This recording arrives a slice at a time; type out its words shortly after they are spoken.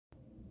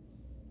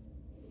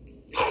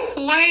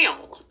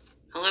Well,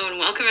 hello and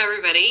welcome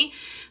everybody.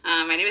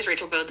 My name is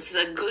Rachel Vogt. This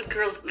is a Good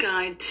Girls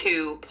Guide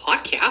to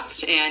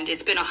podcast, and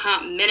it's been a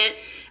hot minute.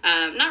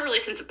 Not really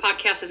since the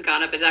podcast has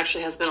gone up. It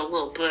actually has been a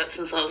little bit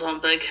since I was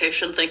on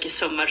vacation. Thank you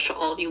so much to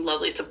all of you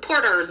lovely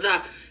supporters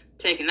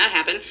making that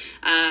happen.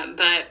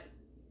 But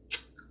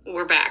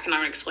we're back, and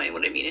I'm going to explain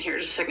what I mean in here in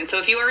just a second. So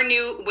if you are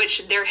new,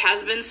 which there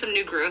has been some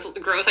new growth.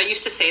 I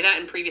used to say that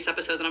in previous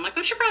episodes, and I'm like,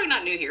 but you're probably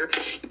not new here.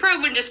 You probably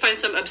wouldn't just find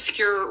some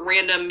obscure,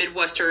 random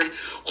Midwestern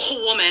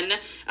woman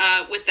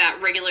with that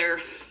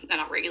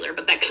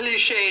that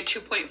cliche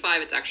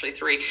 2.5, it's actually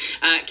 3,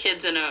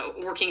 kids in a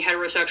working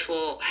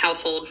heterosexual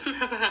household.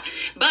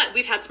 But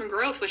we've had some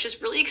growth, which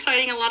is really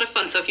exciting and a lot of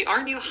fun. So if you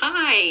are new,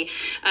 hi.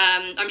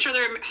 I'm sure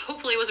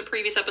hopefully it was a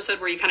previous episode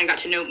where you kind of got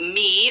to know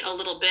me a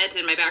little bit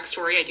in my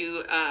backstory. I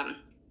do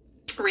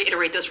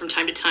reiterate this from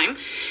time to time.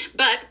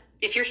 But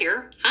if you're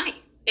here, hi.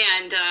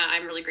 And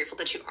I'm really grateful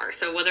that you are.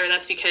 So whether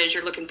that's because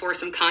you're looking for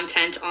some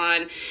content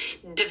on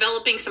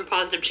developing some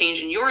positive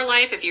change in your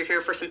life, if you're here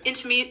for some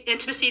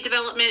intimacy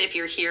development, if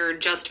you're here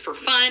just for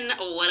fun,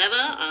 whatever,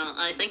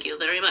 I thank you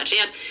very much.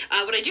 And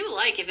what I do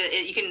like,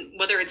 you can,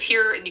 whether it's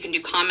here, you can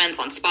do comments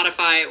on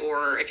Spotify,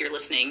 or if you're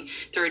listening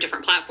through a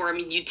different platform,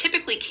 you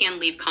typically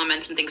can leave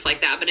comments and things like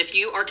that. But if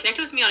you are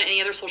connected with me on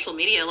any other social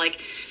media,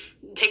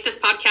 take this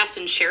podcast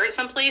and share it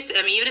someplace.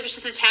 I mean, even if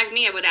it's just to tag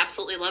me, I would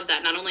absolutely love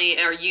that. Not only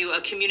are you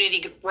a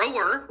community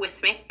grower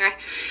with me,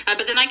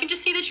 but then I can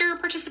just see that you're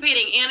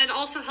participating, and it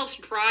also helps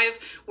drive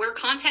where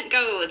content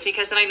goes,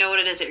 because then I know what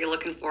it is that you're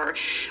looking for,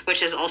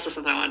 which is also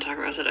something I want to talk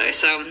about today.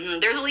 So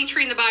there's a link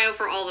tree in the bio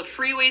for all the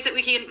free ways that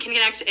we can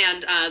connect,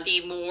 and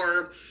the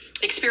more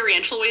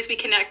experiential ways we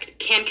can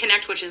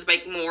connect, which is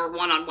more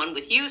one-on-one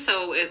with you.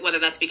 So whether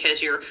that's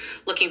because you're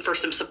looking for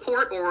some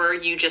support or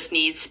you just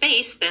need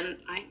space, then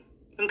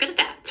I'm good at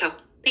that. So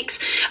thanks.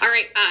 All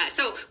right.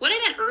 So what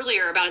I meant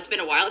earlier about it's been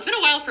a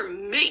while for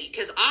me,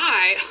 because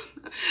I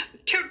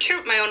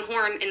toot my own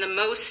horn in the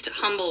most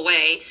humble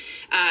way,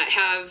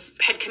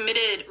 had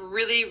committed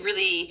really,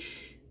 really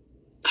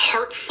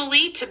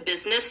heartfully to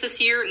business this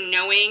year,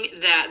 knowing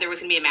that there was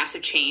going to be a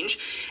massive change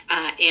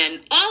in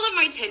all of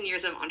my 10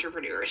 years of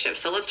entrepreneurship.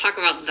 So let's talk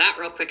about that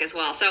real quick as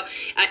well. So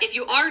if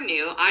you are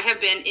new, I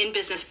have been in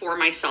business for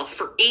myself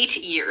for 8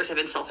 years. I've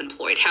been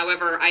self-employed.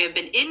 However, I have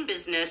been in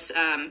business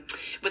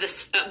with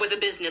a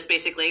business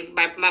basically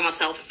by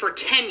myself for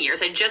 10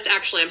 years.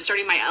 I'm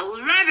starting my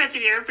 11th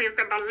year, if you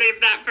can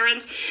believe that,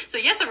 friends. So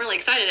yes, I'm really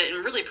excited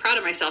and really proud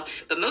of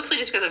myself, but mostly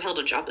just because I've held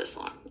a job this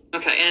long.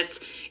 Okay, and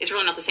it's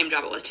really not the same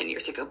job it was 10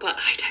 years ago, but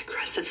I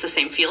digress. It's the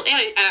same field,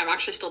 and I'm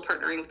actually still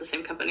partnering with the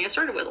same company I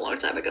started with a long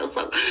time ago,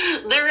 so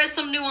there is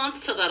some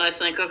nuance to that, I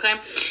think, okay?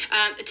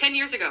 10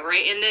 years ago,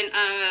 right? And then,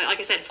 like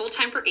I said,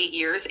 full-time for 8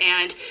 years,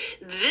 and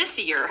this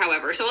year,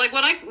 however, so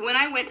when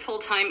I went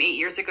full-time 8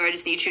 years ago, I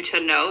just need you to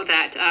know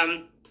that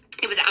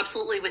it was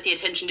absolutely with the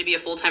intention to be a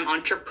full-time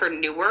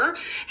entrepreneur.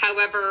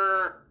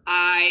 However,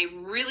 I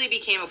really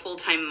became a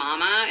full-time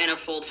mama and a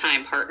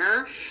full-time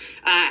partner.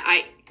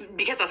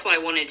 Because that's what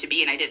I wanted to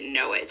be, and I didn't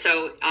know it.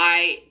 So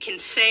I can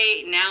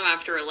say now,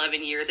 after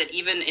 11 years, that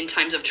even in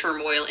times of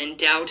turmoil and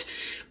doubt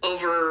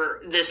over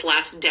this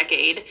last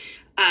decade,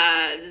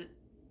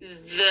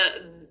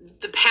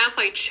 the path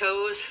I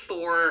chose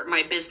for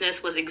my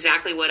business was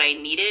exactly what I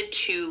needed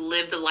to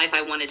live the life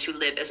I wanted to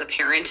live as a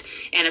parent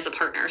and as a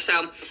partner.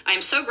 So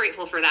I'm so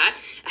grateful for that.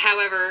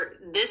 However,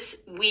 this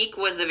week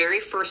was the very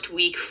first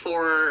week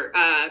for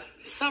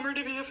summer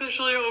to be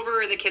officially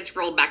over, and the kids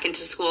rolled back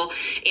into school,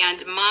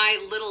 and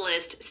my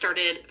littlest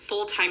started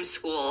full-time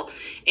school,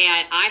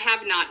 and I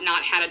have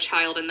not had a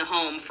child in the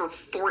home for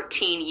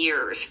 14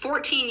 years.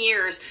 14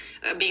 years,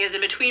 because in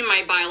between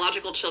my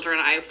biological children,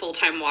 I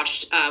full-time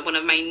watched one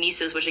of my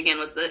nieces, which again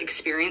was the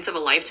experience of a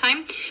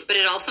lifetime, but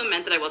it also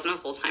meant that I wasn't a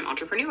full-time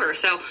entrepreneur.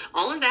 So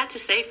all of that to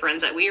say,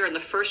 friends, that we are in the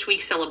first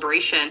week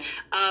celebration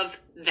of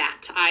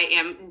that.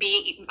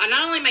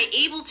 Not only am I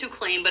able to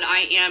claim, but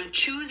I am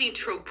choosing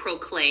to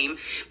proclaim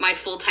my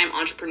full-time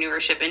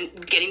entrepreneurship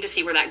and getting to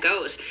see where that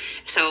goes.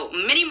 So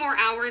many more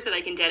hours that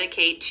I can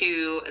dedicate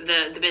to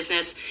the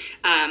business,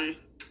 and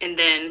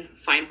then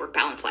find work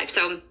balance life.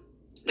 So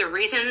the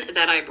reason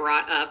that I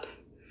brought up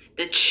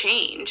the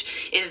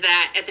change is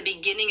that at the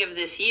beginning of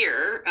this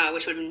year,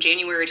 which would have been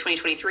January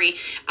 2023,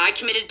 I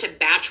committed to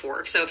batch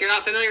work. So if you're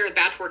not familiar with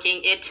batch working,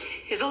 it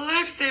is a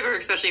lifesaver,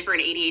 especially for an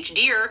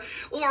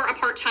ADHDer or a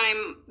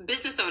part-time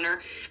business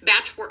owner.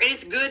 Batch work, and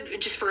it's good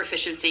just for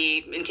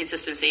efficiency and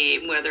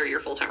consistency, whether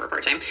you're full-time or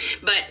part-time.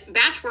 But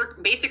batch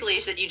work basically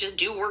is that you just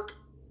do work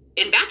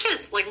in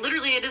batches.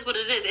 Literally, it is what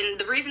it is. And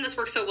the reason this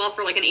works so well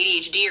for an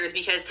ADHDer is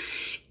because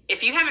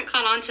if you haven't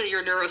caught on to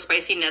your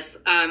neurospiciness,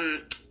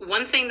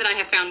 one thing that I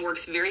have found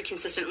works very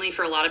consistently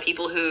for a lot of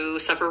people who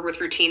suffer with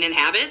routine and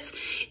habits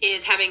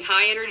is having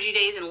high energy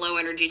days and low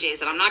energy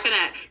days. And I'm not going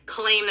to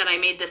claim that I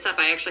made this up.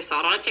 I actually saw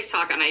it on a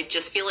TikTok, and I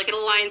just feel like it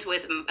aligns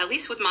with, at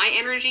least with my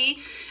energy,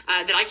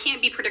 that I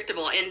can't be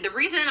predictable. And the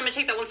reason I'm going to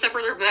take that one step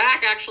further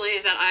back, actually,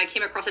 is that I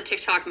came across a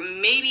TikTok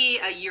maybe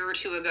a year or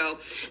two ago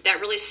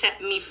that really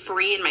set me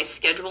free in my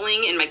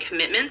scheduling and my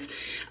commitments.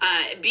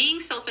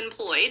 Being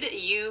self-employed,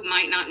 you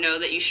might not know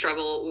that you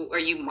struggle, or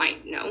you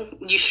might know,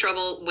 you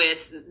struggle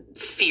with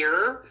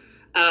fear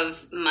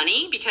of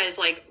money, because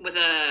like with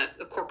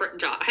a corporate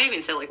job, I didn't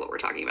even say like what we're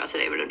talking about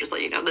today, but I'm just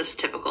letting you know this is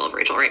typical of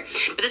Rachel, right?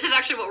 But this is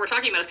actually what we're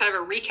talking about. It's kind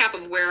of a recap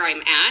of where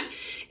I'm at,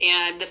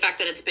 and the fact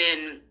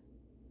that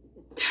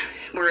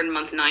we're in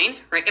month 9,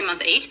 right? In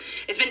month 8.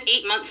 It's been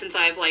 8 months since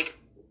I've like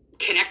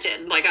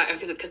connected, like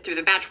because through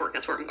the batch work,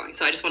 that's where I'm going.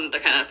 So I just wanted to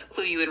kind of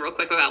clue you in real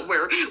quick about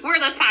where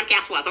this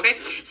podcast was. Okay,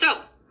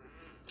 so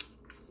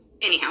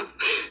anyhow,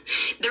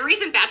 the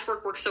reason batch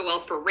work works so well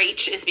for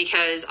Rach is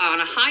because on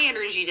a high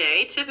energy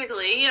day,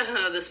 typically,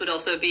 this would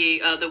also be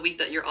the week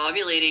that you're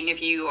ovulating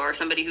if you are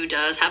somebody who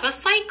does have a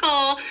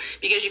cycle,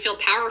 because you feel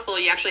powerful,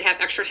 you actually have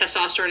extra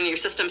testosterone in your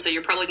system, so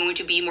you're probably going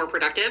to be more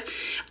productive.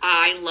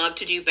 I love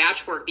to do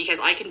batch work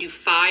because I can do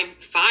 5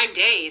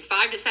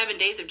 to 7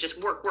 days of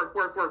just work,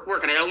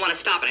 and I don't want to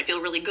stop, and I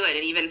feel really good.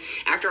 And even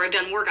after I've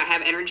done work, I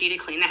have energy to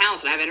clean the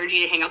house, and I have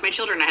energy to hang out with my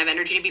children, I have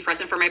energy to be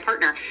present for my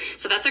partner.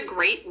 So that's a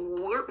great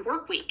work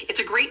week. It's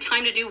a great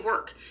time to do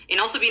work, and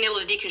also being able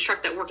to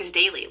deconstruct that work is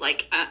daily.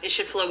 Like it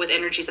should flow with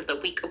energies of the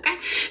week. Okay,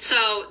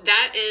 so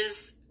that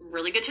is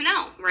really good to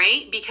know,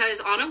 right?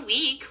 Because on a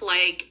week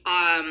like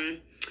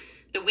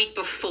the week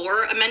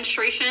before a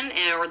menstruation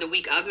or the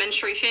week of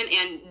menstruation,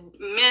 and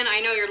men, I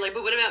know you're like,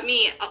 but what about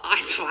me?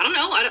 I don't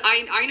know.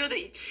 I know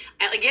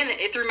that, again,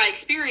 through my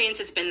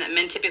experience, it's been that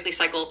men typically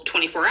cycle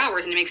 24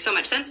 hours, and it makes so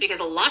much sense because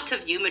a lot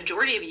of you,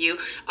 majority of you,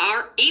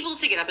 are able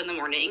to get up in the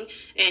morning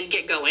and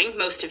get going.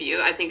 Most of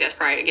you, I think that's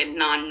probably, again,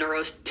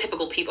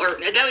 non-neurotypical people, or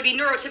that would be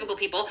neurotypical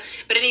people.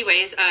 But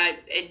anyways,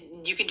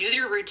 you could do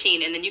your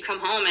routine, and then you come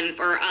home, and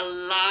for a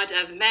lot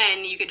of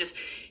men, you could just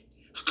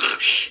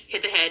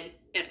hit the head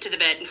to the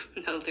bed.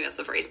 I don't think that's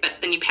the phrase, but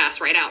then you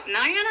pass right out.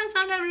 Now, that's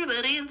not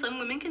everybody, and some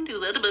women can do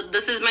that, but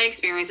this is my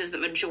experience, is the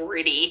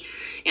majority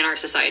in our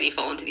society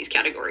fall into these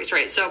categories,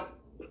 right? So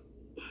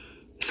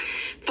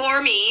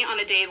for me, on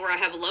a day where I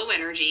have low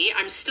energy,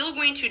 I'm still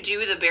going to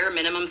do the bare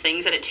minimum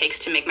things that it takes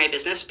to make my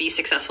business be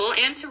successful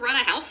and to run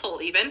a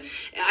household even.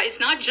 It's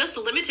not just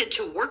limited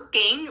to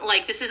working.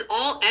 Like, this is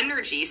all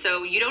energy,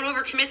 so you don't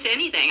overcommit to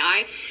anything.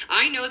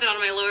 I know that on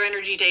my lower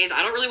energy days,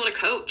 I don't really want to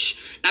coach.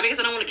 Not because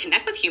I don't want to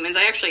connect with humans.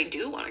 I actually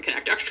do want to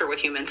connect extra with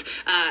humans.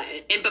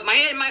 But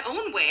in my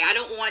own way, I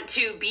don't want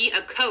to be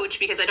a coach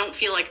because I don't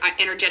feel like,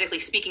 energetically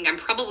speaking, I'm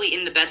probably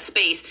in the best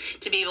space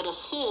to be able to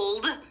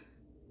hold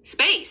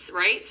space,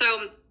 right? So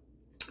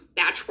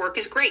batch work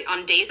is great.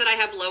 On days that I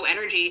have low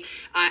energy,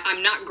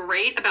 I'm not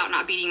great about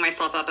not beating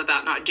myself up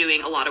about not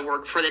doing a lot of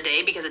work for the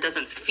day, because it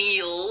doesn't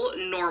feel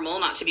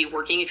normal not to be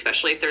working,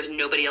 especially if there's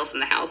nobody else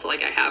in the house,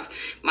 like I have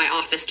my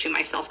office to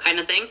myself kind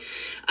of thing.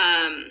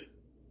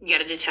 You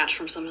got to detach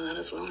from some of that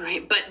as well,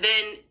 right? But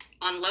then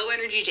on low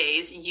energy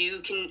days, you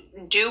can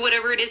do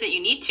whatever it is that you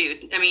need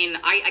to. I mean,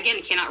 I,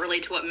 again, cannot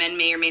relate to what men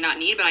may or may not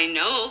need, but I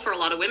know for a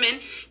lot of women,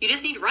 you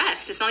just need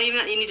rest. It's not even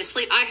that you need to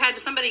sleep. I had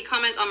somebody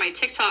comment on my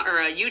TikTok or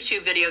a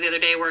YouTube video the other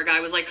day where a guy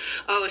was like,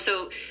 oh,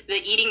 so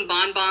the eating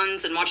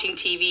bonbons and watching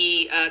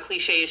TV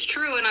cliche is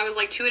true. And I was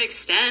like, to an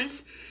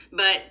extent,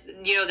 but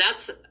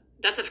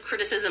that's a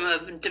criticism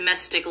of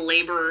domestic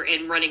labor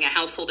and running a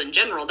household in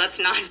general. That's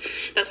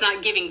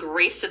not giving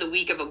grace to the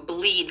week of a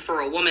bleed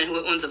for a woman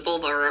who owns a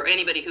vulva or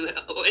anybody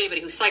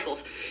who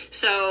cycles.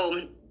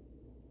 So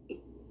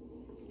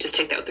just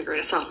take that with a grain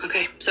of salt.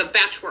 Okay. So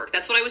batch work.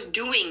 That's what I was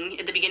doing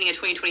at the beginning of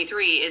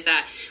 2023, is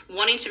that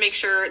wanting to make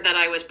sure that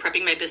I was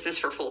prepping my business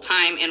for full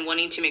time and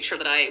wanting to make sure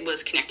that I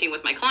was connecting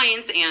with my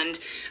clients and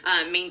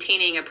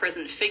maintaining a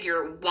present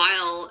figure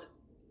while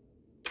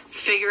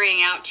figuring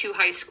out 2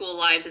 high school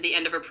lives at the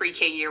end of a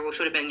pre-K year, which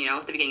would have been,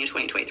 at the beginning of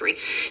 2023.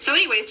 So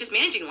anyways, just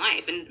managing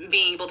life and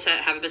being able to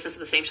have a business at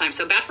the same time.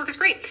 So batch work is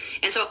great.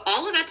 And so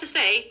all of that to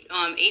say,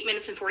 8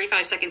 minutes and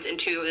 45 seconds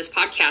into this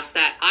podcast,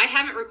 that I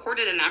haven't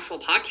recorded an actual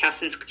podcast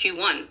since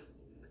Q1.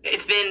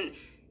 It's been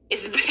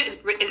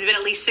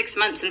at least 6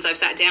 months since I've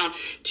sat down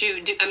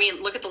to do,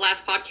 look at the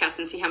last podcast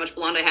and see how much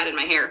blonde I had in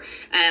my hair.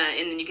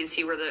 And then you can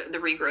see where the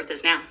regrowth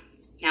is now.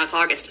 Now it's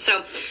August. So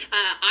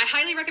I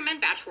highly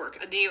recommend batch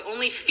work. The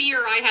only fear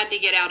I had to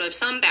get out of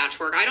some batch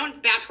work, I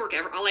don't batch work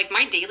ever. Like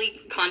my daily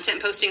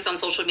content postings on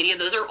social media,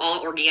 those are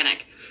all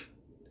organic.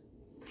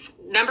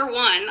 Number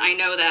one, I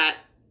know that,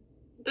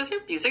 does there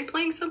music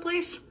playing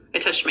someplace? I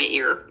touched my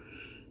ear.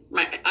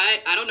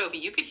 I don't know if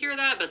you could hear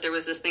that, but there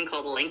was this thing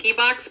called Lanky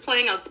Box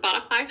playing on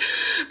Spotify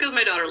because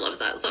my daughter loves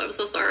that, so I'm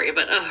so sorry.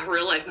 But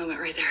real life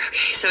moment right there.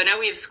 Okay, so now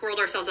we have squirreled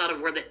ourselves out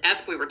of where the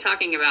F we were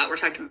talking about. We're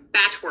talking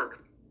batch work.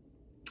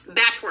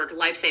 Batch work,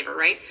 lifesaver,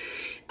 right?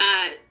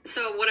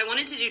 So what I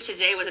wanted to do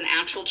today was an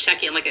actual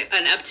check-in, like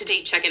an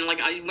up-to-date check-in. Like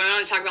when I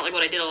want to talk about like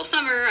what I did all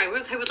summer, I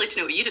would like to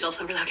know what you did all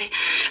summer. Okay,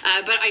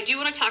 but I do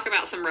want to talk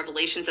about some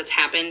revelations that's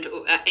happened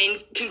in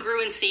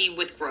congruency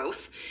with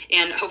growth,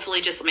 and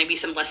hopefully just maybe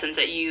some lessons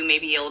that you may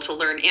be able to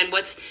learn. And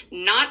what's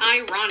not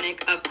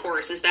ironic, of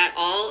course, is that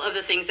all of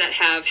the things that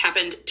have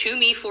happened to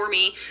me, for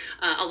me,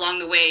 along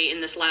the way in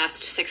this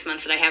last 6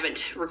 months that I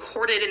haven't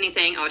recorded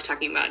anything. I was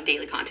talking about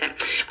daily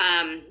content.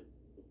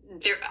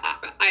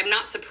 I'm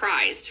not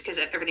surprised, because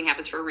everything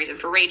happens for a reason,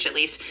 for Rach at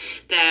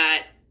least,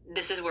 that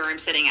this is where I'm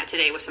sitting at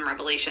today with some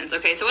revelations.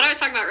 Okay, so what I was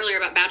talking about earlier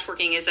about batch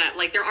working is that,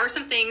 like, there are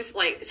some things,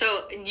 like,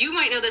 so you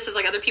might know this as,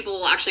 like, other people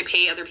will actually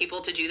pay other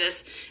people to do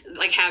this,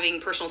 like having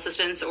personal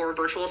assistants or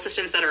virtual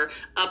assistants that are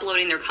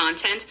uploading their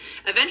content.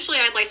 Eventually,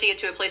 I'd like to get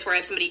to a place where I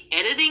have somebody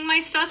editing my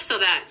stuff, so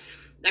that,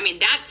 I mean,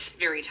 that's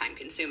very time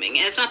consuming.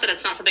 And it's not that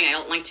it's not something I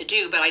don't like to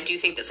do, but I do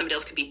think that somebody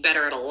else could be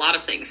better at a lot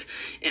of things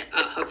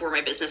for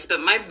my business. But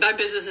my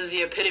business is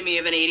the epitome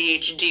of an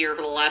ADHDer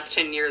for the last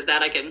 10 years.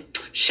 That I can,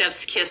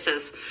 chef's kiss,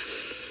 has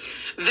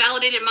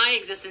validated my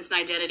existence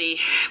and identity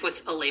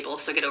with a label.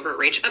 So get over it,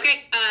 Rach.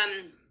 Okay.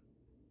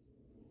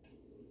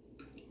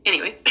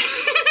 Anyway.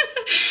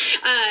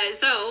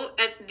 So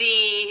at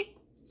the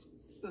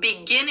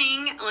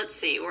beginning, let's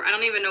see, or I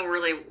don't even know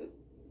really.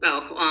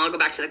 Oh, well, I'll go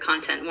back to the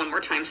content one more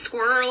time.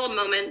 Squirrel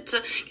moment.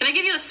 Can I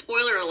give you a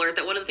spoiler alert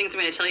that one of the things I'm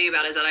going to tell you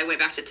about is that I went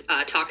back to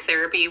talk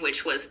therapy,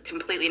 which was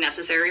completely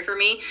necessary for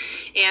me.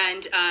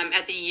 And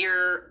at the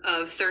year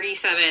of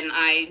 37,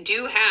 I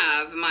do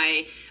have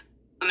my,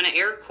 I'm going to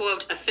air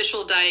quote,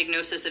 official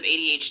diagnosis of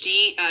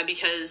ADHD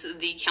because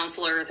the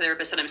counselor or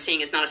therapist that I'm seeing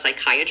is not a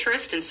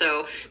psychiatrist. And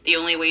so the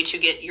only way to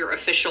get your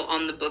official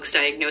on the books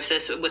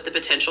diagnosis with the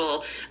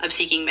potential of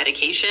seeking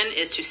medication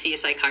is to see a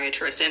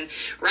psychiatrist. And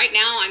right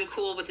now I'm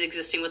cool with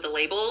existing with the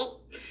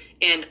label,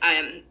 and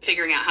I'm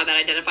figuring out how that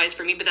identifies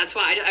for me. But that's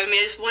why I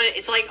just want it.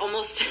 It's like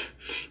almost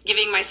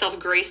giving myself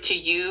grace to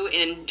you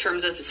in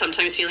terms of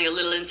sometimes feeling a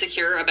little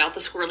insecure about the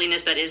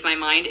squirreliness that is my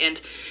mind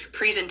and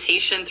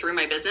presentation through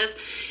my business.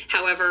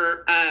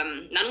 However,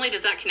 not only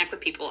does that connect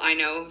with people I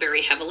know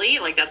very heavily,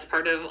 like that's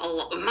part of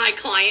my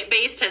client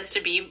base tends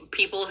to be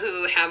people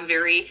who have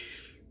very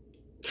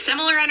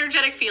similar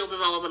energetic fields, is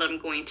all that I'm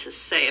going to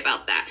say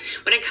about that.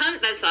 When it comes,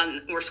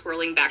 we're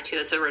swirling back to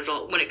this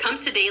original. When it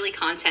comes to daily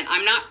content,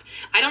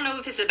 I don't know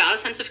if it's about a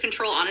sense of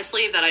control,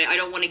 honestly, that I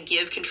don't want to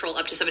give control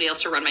up to somebody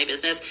else to run my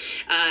business.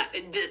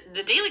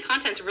 The daily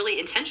content's really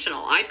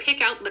intentional. I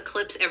pick out the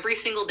clips every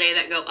single day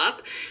that go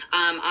up.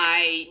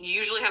 I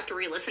usually have to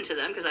re-listen to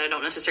them because I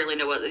don't necessarily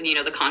know what,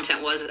 the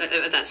content was,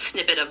 that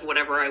snippet of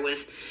whatever I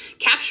was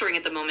capturing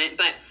at the moment,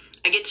 but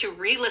I get to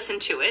re-listen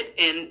to it,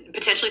 and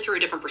potentially through a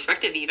different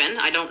perspective even.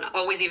 I don't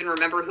always even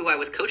remember who I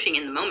was coaching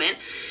in the moment,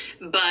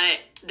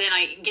 but then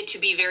I get to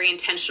be very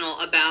intentional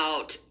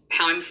about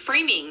how I'm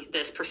framing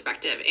this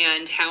perspective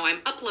and how I'm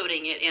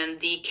uploading it and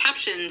the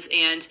captions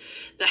and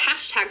the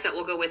hashtags that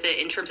will go with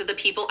it in terms of the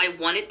people I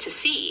want it to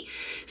see.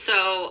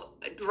 So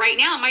right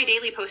now, my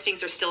daily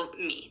postings are still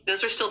me.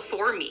 Those are still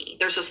for me.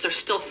 They're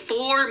still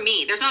for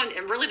me. There's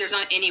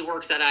not any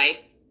work that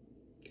I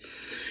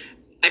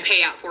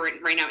pay out for it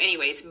right now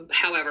anyways.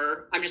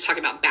 However, I'm just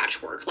talking about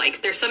batch work.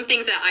 Like, there's some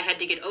things that I had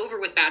to get over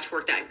with batch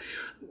work that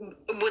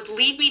would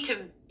lead me to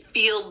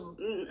feel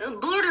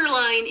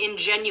borderline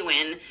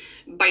ingenuine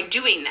by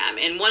doing them.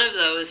 And one of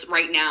those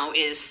right now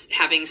is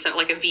having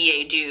a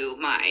VA do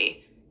my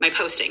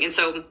posting. And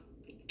so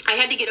I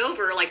had to get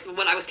over, like,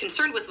 what I was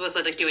concerned with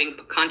like doing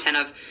content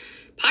of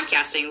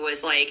podcasting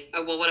was like,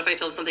 oh, well, what if I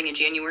film something in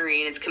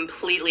January and it's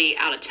completely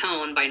out of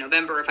tone by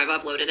November if I've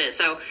uploaded it?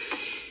 So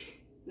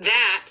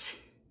that,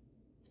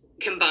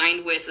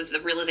 combined with the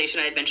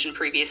realization I had mentioned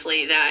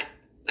previously that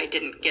I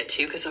didn't get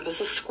to because I was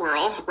a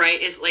squirrel, right,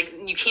 is like,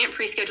 you can't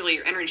pre-schedule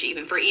your energy.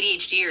 Even for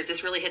ADHDers,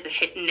 this really hit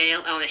the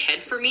nail on the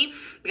head for me,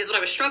 because what I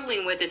was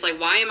struggling with is like,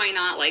 why am I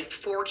not like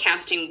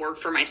forecasting work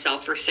for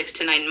myself for 6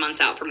 to 9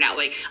 months out from now?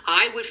 Like,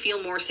 I would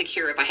feel more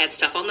secure if I had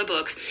stuff on the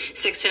books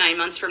 6 to 9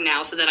 months from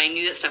now, so that I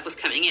knew that stuff was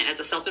coming in.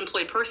 As a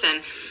self-employed person,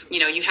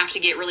 you have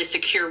to get really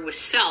secure with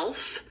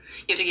self.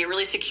 You have to get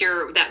really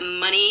secure that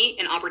money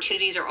and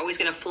opportunities are always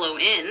going to flow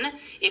in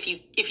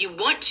if you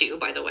want to,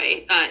 by the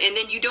way. And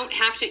then you don't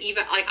have to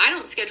even, like, I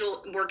don't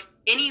schedule work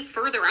any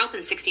further out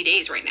than 60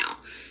 days right now.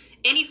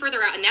 Any further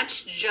out, and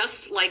that's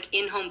just like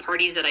in-home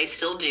parties that I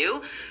still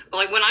do.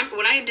 Like when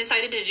I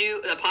decided to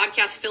do a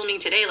podcast filming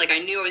today, like I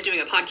knew I was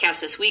doing a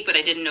podcast this week, but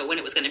I didn't know when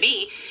it was going to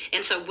be.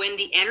 And so when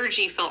the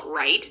energy felt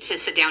right to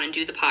sit down and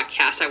do the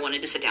podcast, I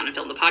wanted to sit down and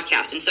film the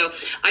podcast. And so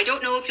I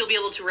don't know if you'll be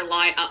able to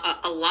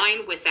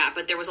align with that,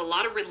 but there was a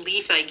lot of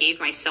relief that I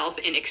gave myself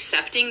in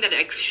accepting that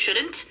I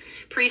shouldn't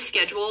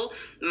pre-schedule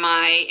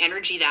my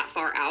energy that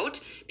far out,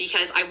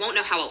 because I won't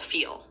know how I'll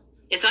feel.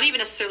 It's not even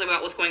necessarily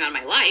about what's going on in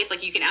my life.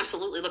 Like, you can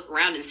absolutely look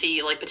around and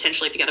see, like,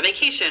 potentially if you got a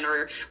vacation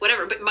or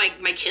whatever. But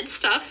my kids'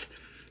 stuff,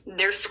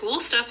 their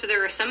school stuff,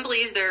 their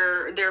assemblies,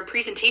 their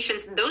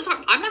presentations,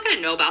 I'm not going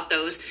to know about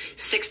those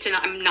 6 to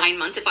 9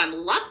 months if I'm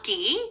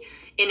lucky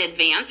in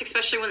advance,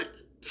 especially when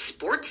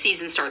sports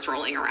season starts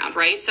rolling around,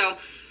 right? So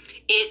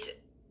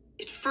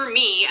for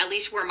me, at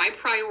least where my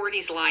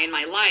priorities lie in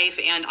my life,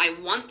 and I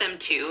want them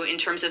to, in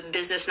terms of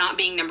business not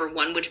being number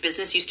one, which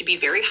business used to be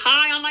very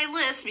high on my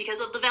list because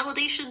of the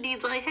validation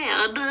needs I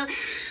had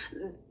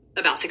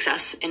about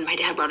success and my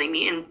dad loving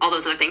me and all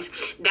those other things.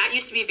 That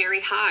used to be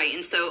very high.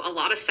 And so a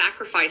lot of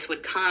sacrifice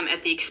would come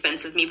at the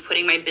expense of me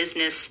putting my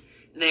business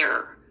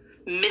there,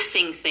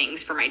 missing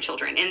things for my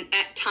children. And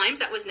at times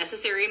that was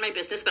necessary in my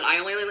business, but I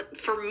really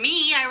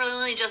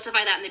only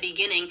justify that in the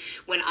beginning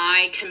when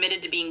I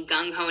committed to being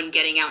gung-ho and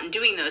getting out and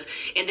doing those.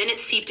 And then it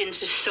seeped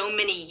into so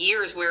many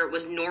years where it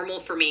was normal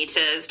for me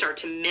to start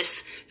to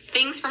miss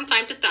things from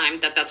time to time.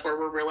 That's where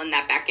we're reeling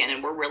that back in,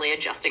 and we're really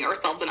adjusting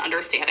ourselves and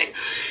understanding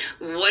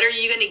what are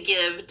you going to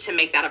give to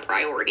make that a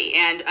priority.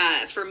 And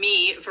for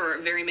me, for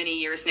very many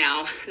years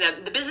now,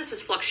 the business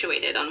has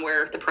fluctuated on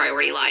where the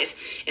priority lies.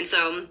 And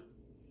so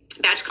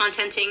batch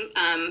contenting,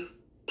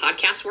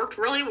 podcast worked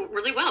really,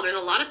 really well. There's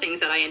a lot of things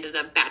that I ended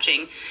up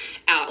batching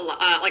out.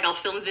 Like I'll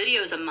film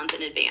videos a month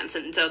in advance.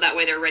 And so that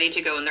way they're ready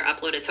to go and they're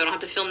uploaded. So I don't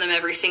have to film them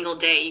every single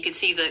day. You can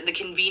see the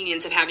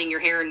convenience of having your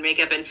hair and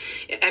makeup. And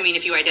I mean,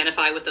 if you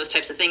identify with those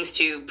types of things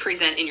to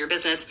present in your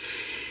business,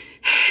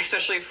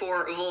 especially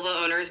for vulva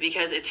owners,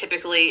 because it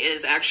typically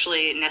is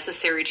actually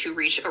necessary to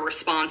reach a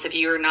response if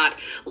you're not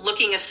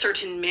looking a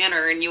certain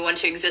manner and you want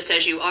to exist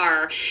as you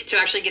are. To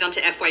actually get onto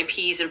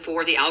FYPs and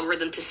for the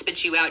algorithm to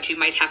spit you out, you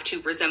might have to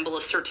resemble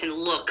a certain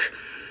look.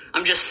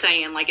 I'm just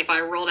saying, like, if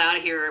I rolled out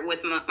of here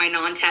with my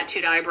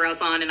non-tattooed eyebrows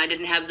on and I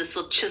didn't have this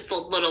little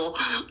chiseled little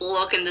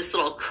look and this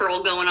little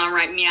curl going on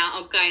right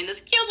meow, okay, and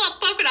this cute little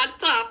polka dot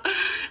top,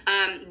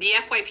 the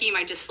FYP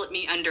might just slip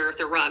me under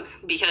the rug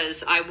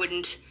because I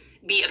wouldn't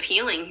be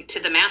appealing to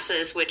the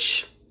masses,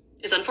 which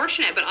is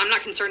unfortunate, but I'm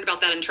not concerned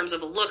about that in terms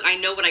of a look. I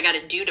know what I got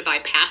to do to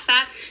bypass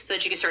that so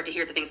that you can start to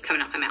hear the things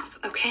coming out my mouth.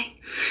 Okay.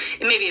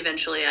 And maybe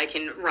eventually I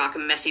can rock a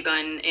messy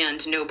bun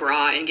and no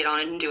bra and get on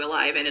and do a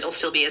live and it'll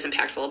still be as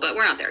impactful, but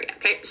we're not there yet.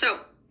 Okay. So,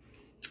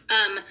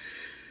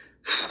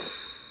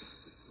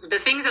 the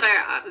things that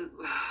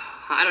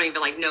I don't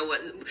even know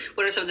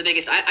what are some of the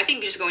biggest. I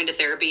think just going to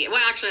therapy. Well,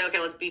 actually, okay,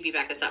 let's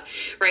back this up.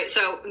 Right.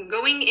 So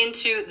going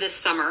into this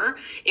summer,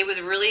 it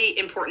was really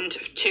important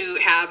to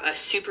have a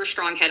super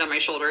strong head on my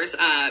shoulders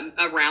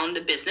around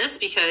business,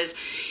 because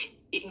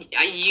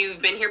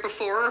you've been here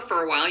before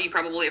for a while. You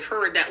probably have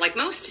heard that, like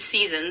most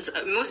seasons,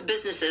 most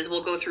businesses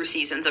will go through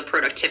seasons of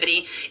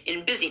productivity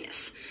and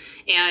busyness.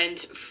 And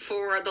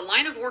for the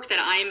line of work that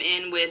I'm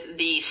in with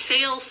the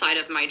sales side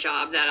of my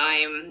job that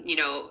I'm,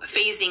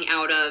 phasing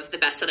out of the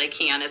best that I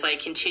can as I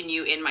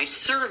continue in my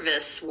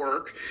service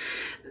work,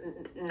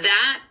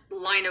 that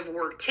line of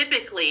work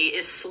typically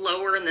is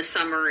slower in the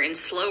summer and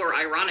slower,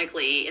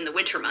 ironically, in the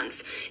winter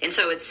months. And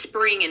so it's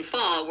spring and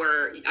fall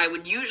where I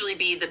would usually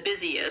be the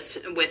busiest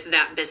with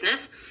that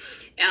business.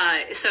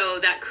 So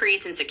that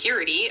creates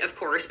insecurity, of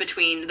course,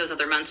 between those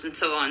other months and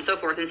so on and so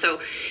forth. And so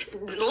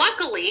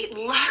luckily,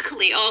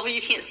 oh, you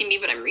can't see me,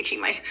 but I'm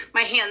reaching my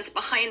hands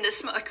behind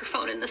this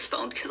microphone and this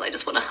phone because I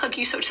just want to hug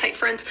you so tight,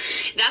 friends.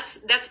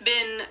 That's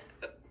been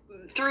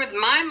through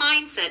my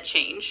mindset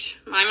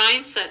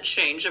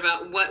change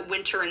about what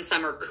winter and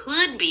summer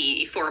could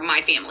be for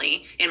my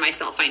family and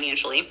myself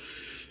financially.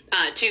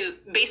 To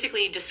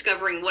basically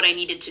discovering what I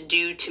needed to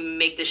do to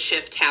make the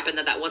shift happen,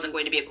 that wasn't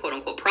going to be a quote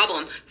unquote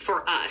problem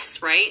for us,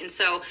 right? And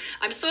so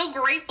I'm so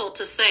grateful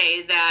to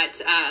say that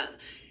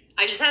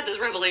I just had this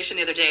revelation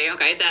the other day,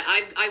 okay, that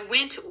I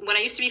went, when I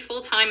used to be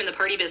full-time in the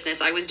party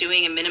business, I was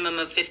doing a minimum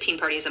of 15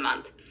 parties a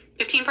month.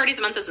 15 parties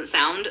a month doesn't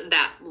sound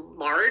that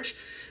large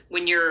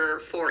when you're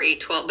 4,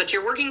 8, 12, but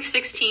you're working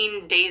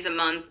 16 days a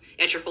month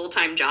at your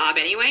full-time job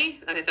anyway,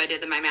 if I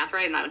did my math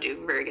right, and I don't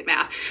do very good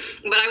math.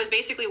 But I was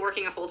basically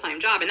working a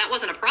full-time job, and that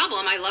wasn't a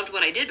problem. I loved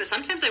what I did, but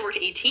sometimes I worked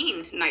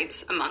 18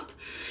 nights a month,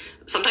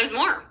 sometimes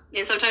more.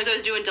 And sometimes I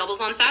was doing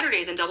doubles on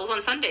Saturdays and doubles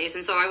on Sundays,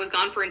 and so I was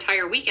gone for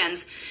entire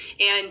weekends,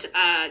 and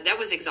that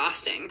was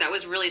exhausting. That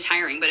was really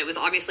tiring, but it was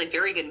obviously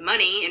very good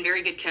money and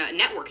very good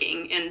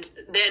networking. And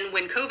then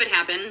when COVID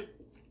happened,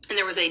 and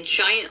there was a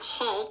giant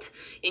halt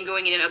in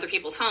going into other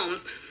people's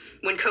homes,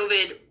 when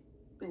COVID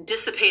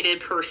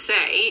dissipated per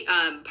se,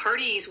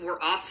 parties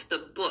were off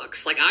the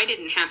books. Like, I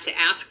didn't have to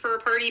ask for a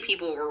party.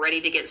 People were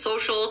ready to get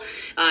social,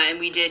 and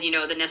we did,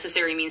 the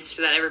necessary means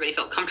so that everybody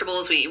felt comfortable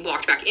as we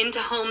walked back into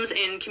homes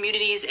and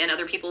communities and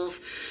other people's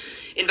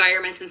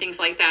environments and things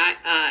like that.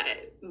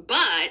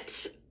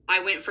 But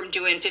I went from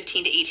doing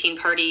 15 to 18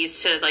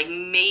 parties to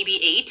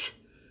maybe 8.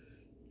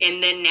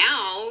 And then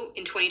now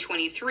in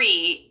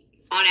 2023,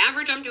 on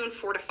average, I'm doing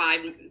 4 to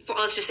 5,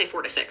 let's just say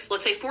 4 to 6.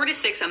 Let's say 4 to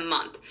 6 a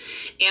month.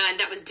 And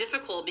that was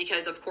difficult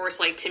because, of course,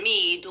 to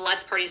me,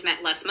 less parties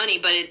meant less money,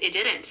 but it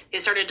didn't.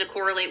 It started to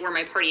correlate where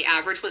my party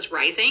average was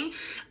rising.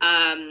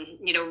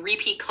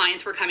 Repeat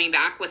clients were coming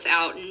back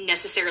without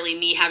necessarily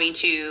me having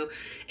to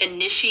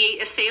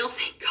initiate a sale.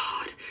 Thank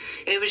God.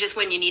 It was just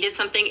when you needed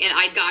something. And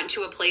I'd gotten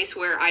to a place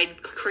where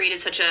I'd created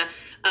such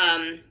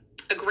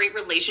a a great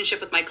relationship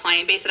with my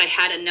client base that I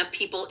had enough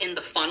people in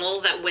the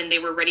funnel that when they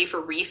were ready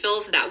for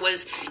refills, that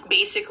was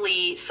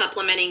basically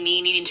supplementing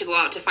me needing to go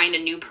out to find a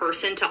new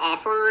person to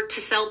offer to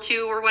sell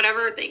to or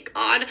whatever. Thank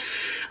God.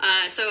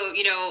 So,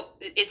 you know,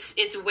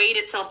 it's weighed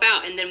itself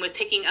out. And then with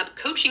picking up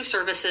coaching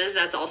services,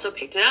 that's also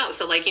picked it up.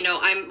 So like, you know,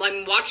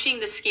 I'm watching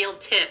the scale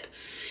tip,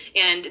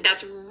 and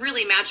that's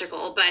really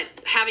magical.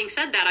 But having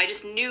said that, I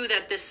just knew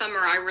that this summer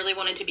I really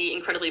wanted to be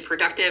incredibly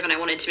productive, and I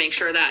wanted to make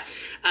sure that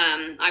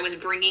I was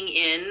bringing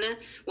in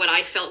what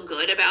I felt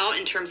good about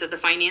in terms of the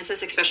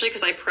finances, especially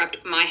because I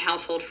prepped my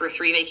household for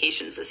 3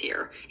 vacations this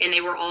year. And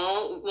they were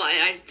all,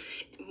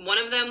 one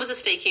of them was a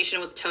staycation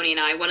with Tony and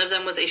I. One of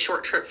them was a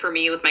short trip for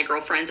me with my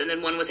girlfriends. And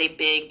then one was a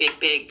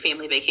big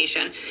family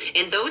vacation.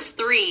 And those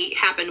 3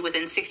 happened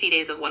within 60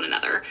 days of one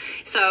another.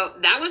 So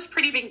that was a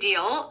pretty big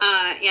deal.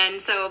 And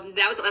so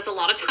that's a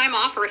lot of time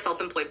off for a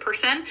self-employed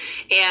person.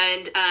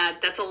 And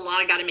that's a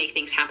lot of got to make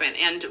things happen.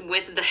 And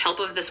with the help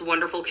of this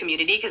wonderful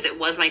community, because it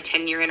was my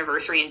 10-year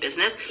anniversary in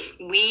business,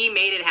 we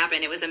made it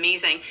happen. It was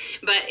amazing.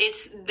 But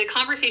it's the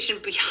conversation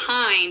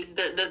behind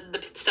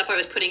the stuff I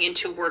was putting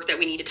into work that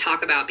we need to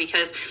talk about,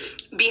 because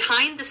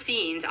behind the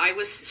scenes, I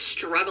was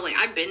struggling.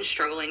 I've been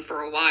struggling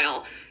for a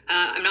while.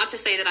 I'm not to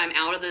say that I'm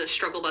out of the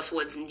struggle bus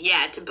woods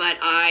yet, but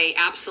I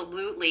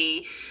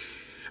absolutely,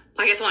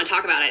 I guess I want to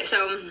talk about it. So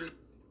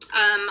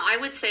I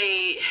would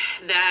say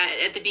that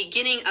at the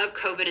beginning of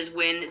COVID is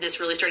when this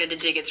really started to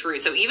dig its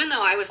roots. So even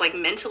though I was like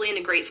mentally in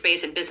a great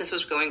space and business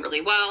was going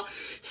really well,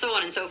 so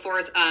on and so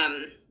forth,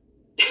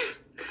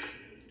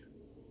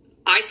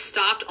 I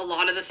stopped a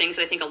lot of the things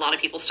that I think a lot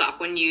of people stop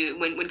when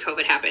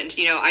COVID happened.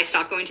 You know, I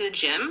stopped going to the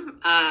gym.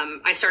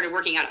 I started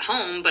working out at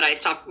home, but I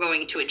stopped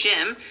going to a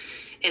gym.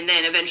 And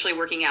then eventually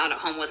working out at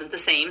home wasn't the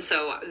same.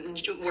 So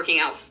working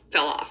out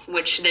fell off,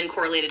 which then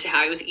correlated to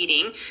how I was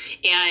eating.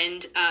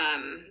 And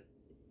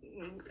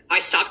I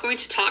stopped going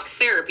to talk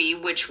therapy,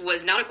 which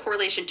was not a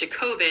correlation to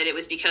COVID. It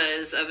was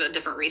because of a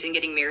different reason,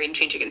 getting married and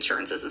changing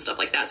insurances and stuff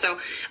like that. So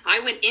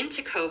I went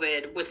into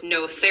COVID with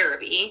no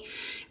therapy,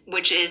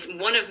 which is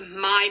one of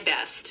my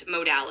best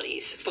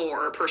modalities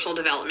for personal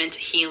development,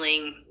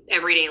 healing,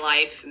 everyday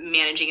life,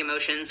 managing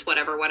emotions,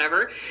 whatever.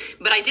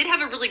 But I did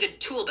have a really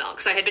good tool belt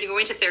because I had been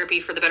going to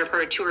therapy for the better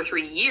part of 2 or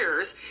 3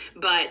 years,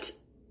 but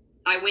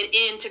I went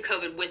into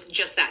COVID with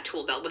just that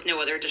tool belt with no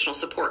other additional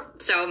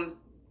support. So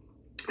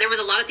there was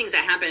a lot of things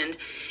that happened,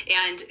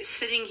 and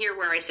sitting here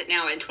where I sit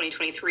now in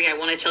 2023, I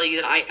want to tell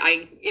you that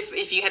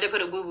if you had to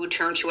put a woo-woo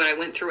term to it, I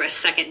went through a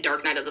second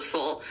dark night of the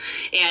soul.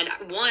 And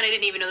one, I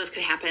didn't even know this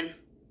could happen.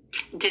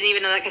 Didn't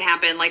even know that could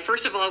happen. Like,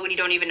 first of all, when you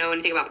don't even know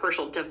anything about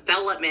personal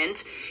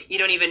development, you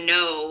don't even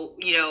know,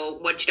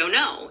 what you don't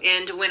know.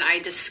 And when I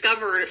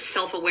discovered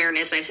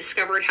self-awareness, and I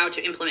discovered how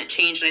to implement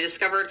change, and I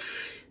discovered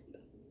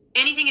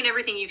anything and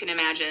everything you can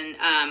imagine,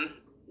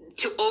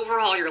 to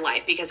overhaul your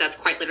life, because that's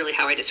quite literally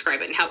how I describe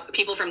it and how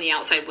people from the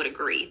outside would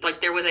agree. Like,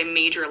 there was a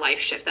major life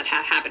shift that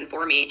happened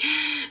for me.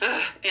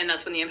 And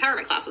that's when the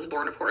empowerment class was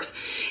born, of course.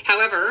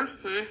 However,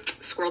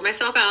 squirreled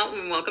myself out,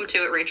 and welcome to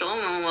it, Rachel,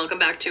 and welcome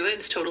back to it.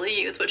 It's totally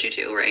you. It's what you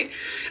do, right?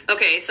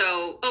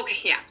 So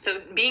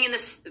being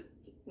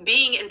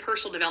in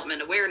personal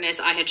development awareness,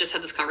 I had just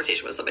had this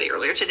conversation with somebody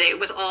earlier today.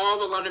 With all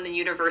the love in the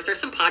universe, there's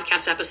some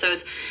podcast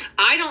episodes.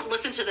 I don't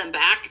listen to them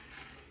back.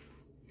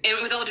 And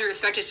with all due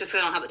respect, it's just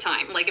because I don't have the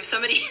time. Like, if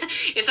somebody's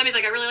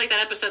like, I really like that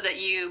episode that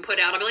you put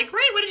out, I'll be like,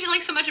 great, what did you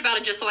like so much about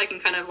it? Just so I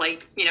can kind of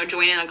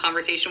join in on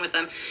conversation with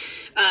them.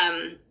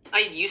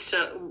 I used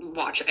to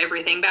watch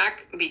everything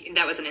back.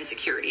 That was an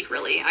insecurity,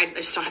 really. I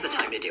just don't have the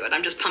time to do it.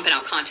 I'm just pumping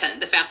out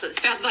content as fast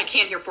as I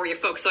can here for you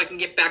folks, so I can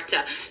get back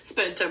to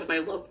spending time with my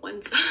loved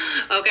ones.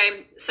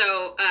 Okay,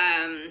 so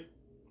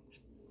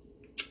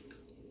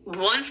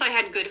once I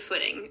had good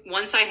footing,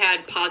 once I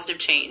had positive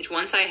change,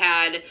 once I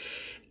had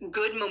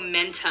good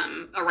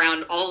momentum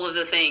around all of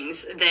the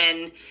things,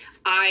 then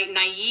I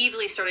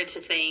naively started to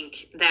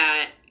think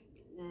that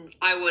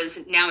I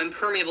was now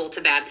impermeable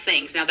to bad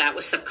things. Now, that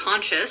was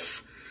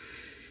subconscious.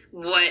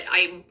 What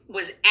I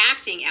was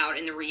acting out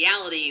in the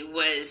reality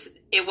was,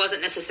 it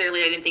wasn't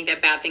necessarily, I didn't think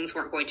that bad things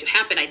weren't going to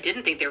happen. I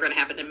didn't think they were going to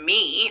happen to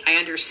me. I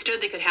understood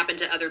they could happen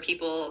to other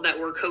people that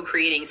were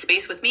co-creating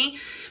space with me,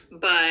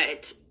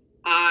 but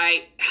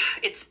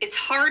it's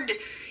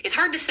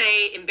hard to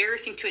say,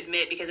 embarrassing to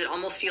admit, because it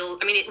almost feels,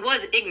 it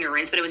was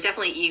ignorance, but it was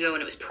definitely ego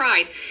and it was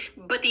pride.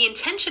 But the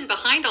intention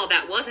behind all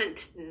that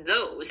wasn't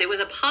those. It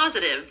was a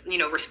positive,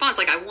 response.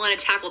 Like, I want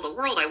to tackle the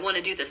world. I want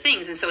to do the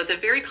things. And so it's a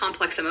very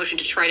complex emotion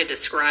to try to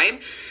describe,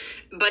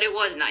 but it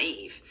was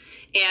naive.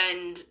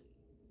 And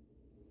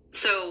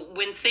so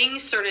when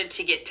things started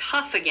to get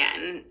tough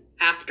again,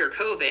 after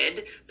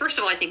COVID, first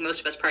of all, I think most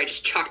of us probably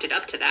just chalked it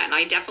up to that. And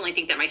I definitely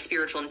think that my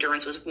spiritual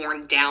endurance was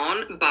worn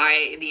down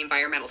by the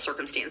environmental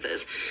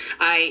circumstances.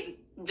 I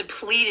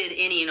depleted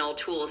any and all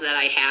tools that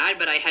I had,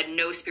 but I had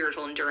no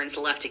spiritual endurance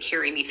left to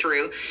carry me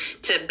through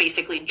to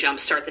basically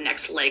jumpstart the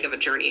next leg of a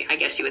journey, I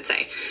guess you would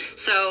say.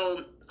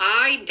 So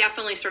I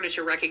definitely started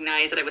to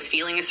recognize that I was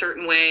feeling a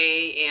certain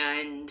way,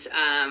 and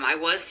I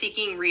was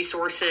seeking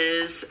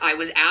resources. I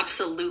was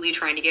absolutely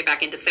trying to get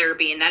back into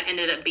therapy, and that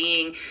ended up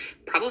being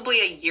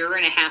probably a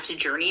 1.5 year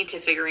journey to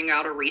figuring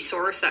out a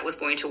resource that was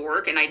going to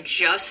work. And I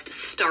just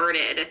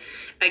started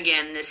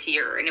again this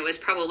year, and it was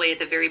probably at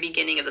the very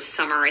beginning of the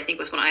summer, I think,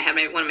 was when I had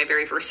one of my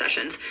very first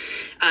sessions.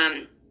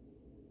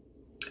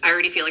 I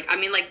already feel like,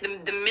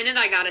 the minute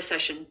I got a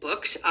session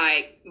booked,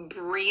 I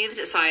breathed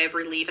a sigh of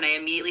relief and I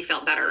immediately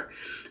felt better.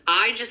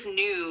 I just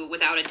knew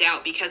without a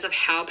doubt, because of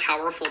how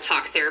powerful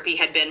talk therapy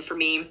had been for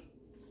me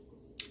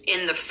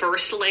in the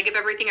first leg of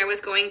everything I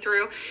was going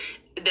through,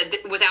 that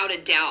without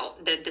a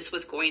doubt that this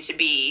was going to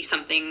be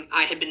something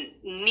I had been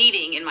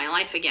needing in my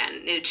life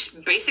again. It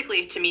just,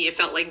 basically, to me, it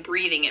felt like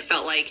breathing. It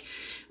felt like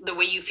the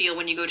way you feel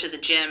when you go to the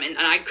gym. And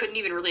I couldn't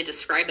even really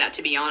describe that,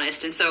 to be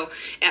honest. And so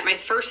at my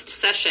first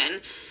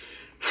session,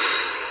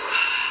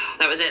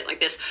 that was it. Like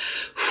this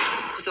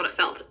was what it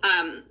felt.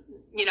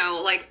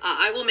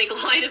 I will make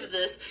light of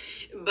this,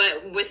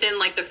 but within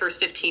like the first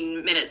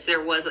 15 minutes,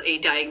 there was a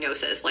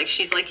diagnosis. Like,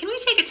 she's like, can we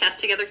take a test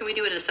together? Can we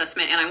do an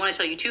assessment? And I want to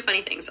tell you 2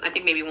 funny things. I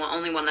think maybe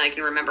only one that I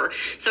can remember.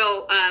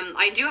 So,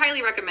 I do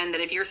highly recommend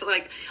that if you're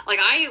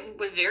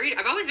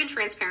I've always been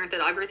transparent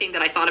that everything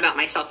that I thought about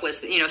myself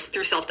was,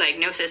 through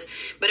self-diagnosis,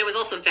 but it was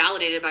also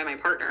validated by my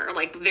partner,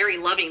 like very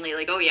lovingly,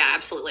 like, oh yeah,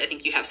 absolutely. I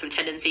think you have some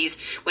tendencies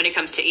when it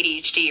comes to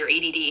ADHD or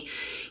ADD,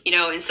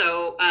 and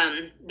so,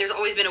 there's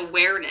always been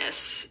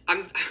awareness.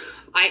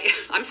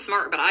 I'm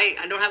smart, but I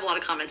don't have a lot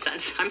of common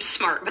sense. I'm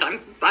smart, but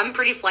I'm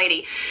pretty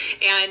flighty,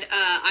 and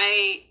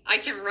I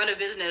can run a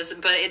business,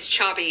 but it's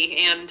choppy,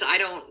 and I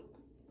don't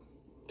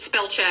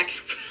spell check,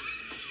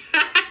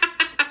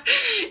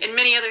 and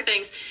many other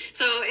things.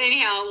 So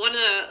anyhow,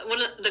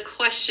 one of the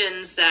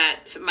questions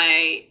that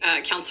my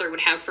counselor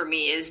would have for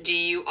me is, do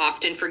you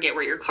often forget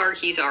where your car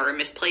keys are or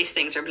misplace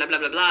things or blah blah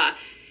blah blah?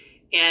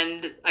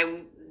 And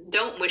I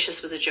don't wish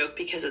this was a joke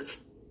because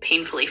it's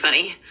painfully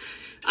funny.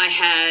 I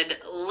had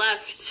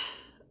left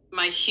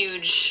my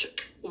huge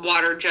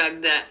water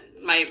jug,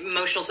 my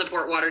emotional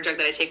support water jug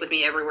that I take with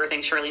me everywhere.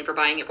 Thanks, Charlene, for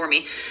buying it for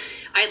me.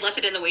 I had left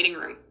it in the waiting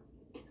room.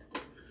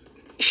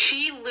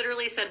 She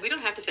literally said, we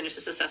don't have to finish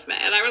this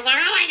assessment. And I was like, oh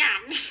my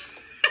God.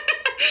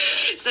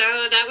 So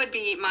that would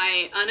be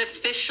my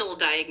unofficial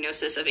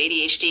diagnosis of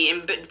ADHD.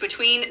 And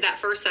between that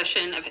first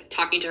session of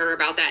talking to her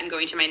about that and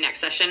going to my next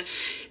session,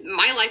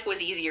 my life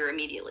was easier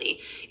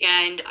immediately.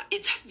 And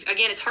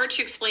it's hard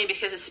to explain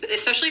because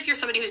especially if you're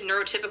somebody who's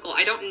neurotypical,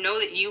 I don't know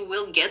that you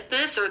will get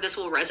this or this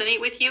will resonate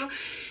with you.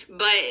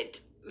 But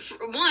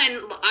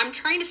one, I'm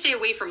trying to stay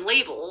away from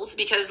labels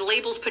because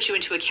labels put you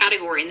into a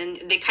category and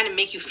then they kind of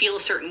make you feel a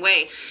certain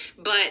way.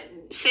 But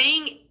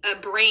saying a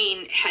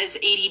brain has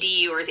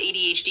ADD or is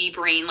ADHD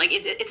brain, like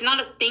it's not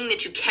a thing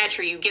that you catch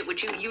or you get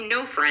what you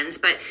know, friends,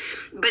 but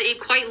it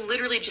quite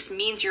literally just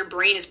means your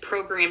brain is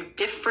programmed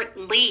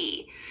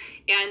differently.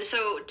 And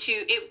so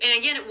and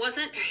again, it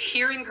wasn't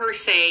hearing her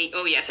say,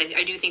 oh yes,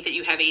 I do think that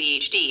you have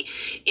ADHD.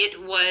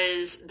 It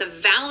was the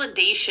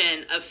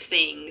validation of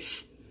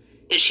things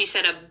that she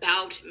said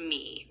about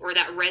me or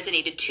that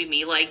resonated to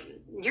me. Like,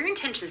 your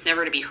intention is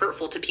never to be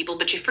hurtful to people,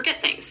 but you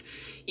forget things.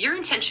 Your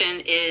intention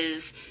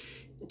is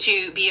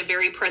to be a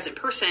very present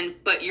person,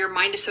 but your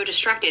mind is so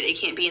distracted it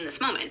can't be in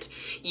this moment.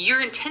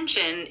 Your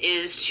intention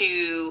is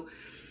to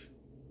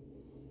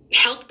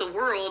help the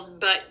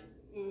world, but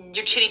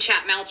your chitty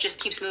chat mouth just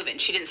keeps moving.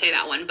 She didn't say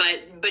that one,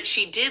 but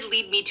she did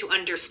lead me to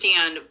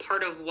understand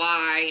part of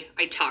why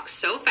I talk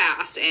so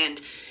fast,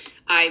 and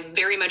I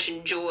very much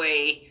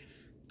enjoy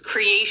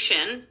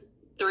creation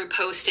through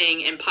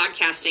posting and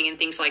podcasting and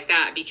things like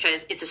that,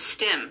 because it's a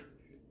stem.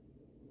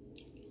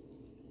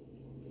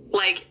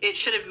 Like, it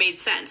should have made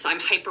sense. I'm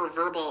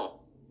hyperverbal.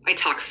 I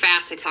talk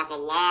fast. I talk a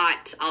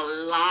lot.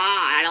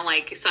 I don't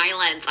like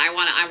silence. I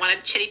want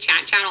to chitty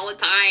chat all the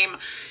time.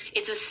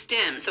 It's a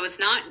stem. So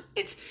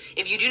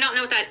if you do not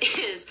know what that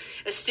is,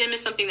 a stem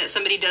is something that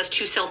somebody does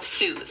to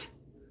self-soothe.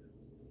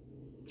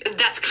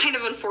 That's kind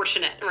of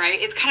unfortunate, right?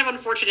 It's kind of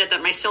unfortunate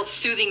that my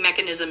self-soothing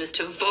mechanism is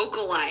to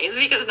vocalize,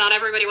 because not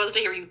everybody wants to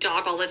hear you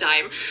talk all the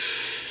time.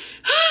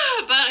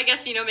 But I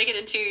guess, make it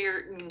into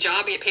your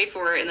job, get paid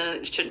for it, and then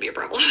it shouldn't be a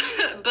problem.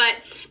 but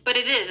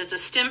it's a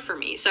stem for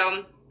me.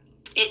 So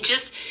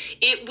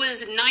it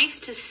was nice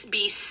to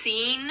be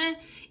seen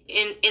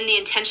in the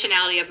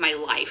intentionality of my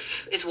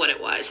life is what it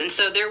was. And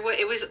so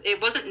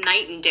it wasn't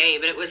night and day,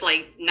 but it was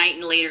like night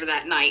and later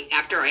that night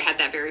after I had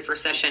that very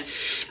first session.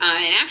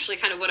 And actually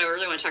kind of what I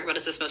really want to talk about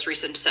is this most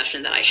recent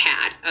session that I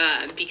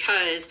had,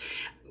 because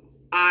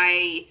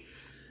I've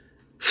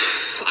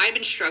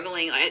been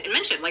struggling. I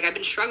mentioned, like, I've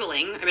been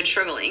struggling,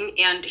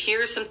 and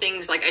here's some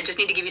things, like, I just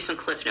need to give you some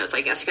cliff notes, I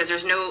guess, because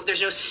there's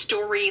no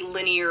story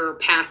linear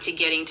path to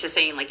getting to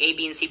saying, like, A,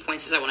 B, and C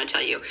points as I want to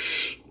tell you.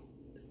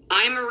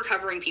 I'm a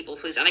recovering people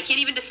pleaser, and I can't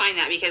even define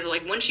that because,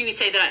 like, once you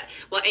say that,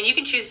 and you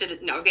can choose to,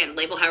 again,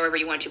 label however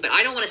you want to, but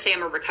I don't want to say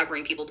I'm a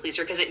recovering people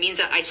pleaser because it means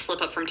that I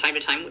slip up from time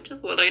to time, which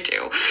is what I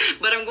do.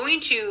 But I'm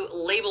going to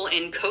label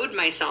and code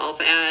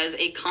myself as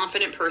a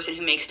confident person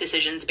who makes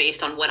decisions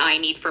based on what I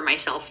need for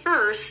myself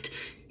first,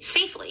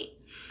 safely.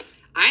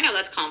 I know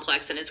that's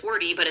complex and it's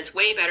wordy, but it's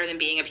way better than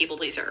being a people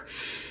pleaser.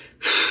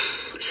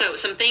 So,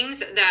 some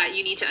things that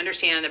you need to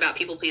understand about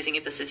people pleasing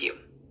if this is you.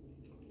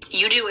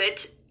 You do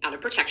it out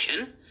of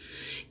protection.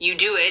 You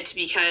do it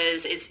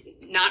because it's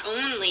not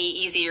only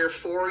easier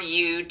for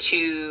you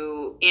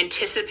to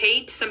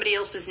anticipate somebody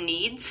else's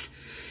needs,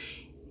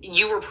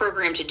 you were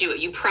programmed to do it.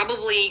 You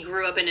probably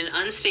grew up in an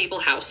unstable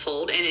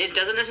household, and it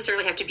doesn't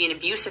necessarily have to be an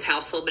abusive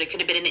household, but it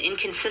could have been an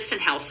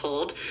inconsistent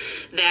household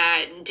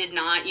that did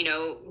not,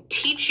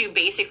 teach you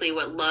basically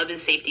what love and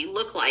safety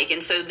look like.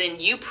 And so then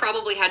you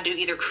probably had to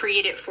either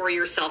create it for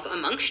yourself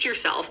amongst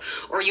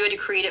yourself, or you had to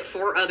create it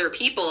for other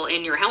people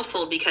in your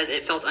household because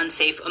it felt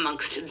unsafe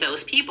amongst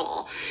those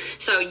people.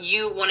 So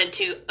you wanted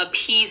to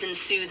appease and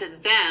soothe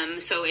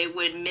them so it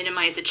would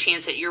minimize the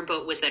chance that your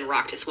boat was then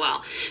rocked as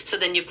well. So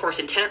then you, of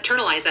course,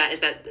 internalize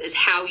that is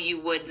how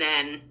you would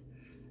then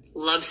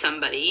love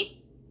somebody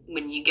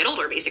when you get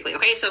older, basically.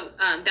 Okay, so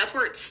that's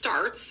where it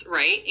starts,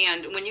 right?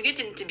 And when you get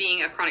into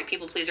being a chronic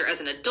people pleaser as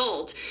an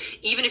adult,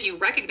 even if you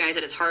recognize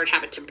it, it's a hard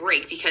habit to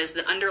break because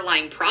the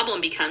underlying problem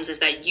becomes is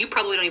that you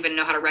probably don't even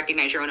know how to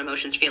recognize your own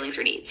emotions, feelings,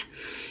 or needs.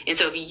 And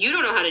so if you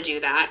don't know how to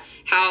do that,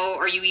 how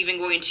are you even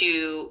going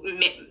to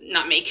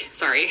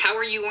how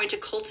are you going to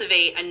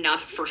cultivate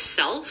enough for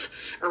self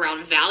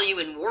around value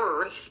and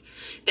worth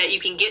that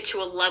you can get to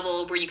a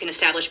level where you can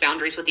establish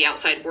boundaries with the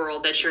outside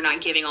world that you're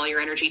not giving all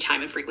your energy,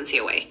 time, and frequency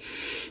away?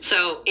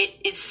 So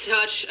it's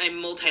such a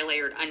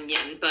multi-layered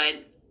onion,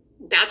 but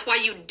that's why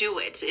you do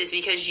it, is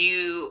because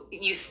you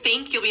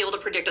think you'll be able to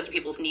predict other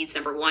people's needs,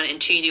 number one, and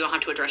two, you don't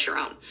have to address your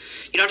own.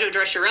 You don't have to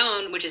address your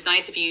own, which is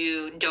nice if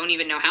you don't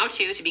even know how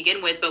to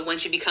begin with, but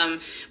once you become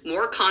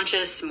more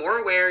conscious, more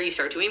aware, you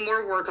start doing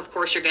more work, of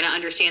course, you're going to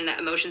understand that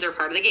emotions are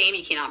part of the game.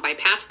 You cannot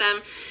bypass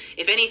them.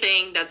 If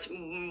anything, that's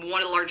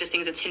one of the largest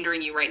things that's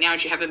hindering you right now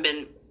is you haven't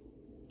been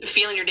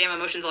feeling your damn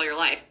emotions all your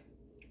life.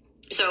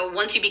 So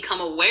once you become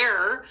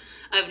aware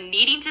of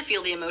needing to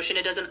feel the emotion,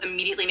 it doesn't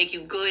immediately make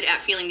you good at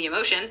feeling the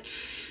emotion.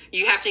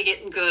 You have to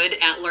get good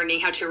at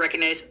learning how to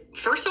recognize,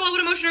 first of all, what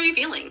emotion are you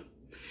feeling?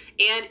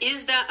 And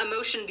is that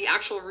emotion the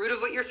actual root of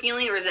what you're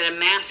feeling, or is it a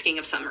masking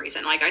of some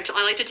reason? Like I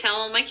like to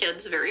tell my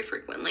kids very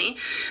frequently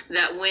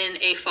that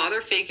when a father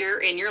figure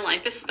in your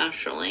life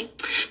especially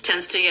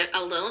tends to get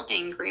a little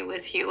angry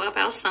with you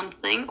about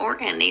something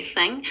or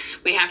anything,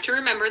 we have to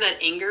remember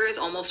that anger is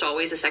almost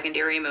always a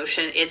secondary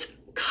emotion. It's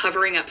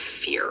covering up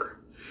fear.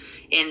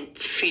 And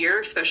fear,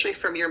 especially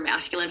from your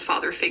masculine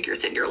father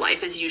figures in your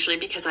life, is usually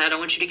because I don't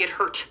want you to get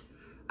hurt.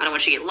 I don't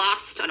want you to get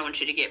lost. I don't want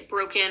you to get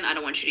broken. I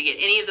don't want you to get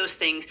any of those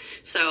things.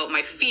 So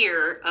my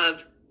fear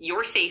of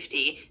your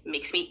safety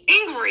makes me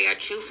angry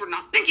at you for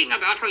not thinking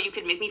about how you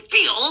could make me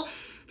feel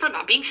for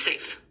not being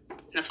safe. And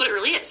that's what it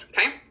really is,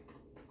 okay?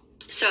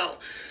 So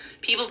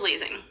people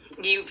pleasing.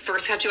 You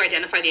first have to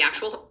identify the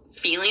actual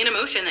feeling and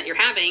emotion that you're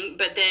having,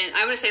 but then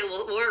I want to say,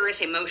 well, we're going to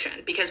say emotion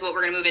because what we're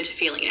going to move into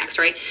feeling next,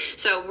 right?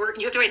 So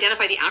you have to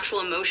identify the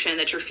actual emotion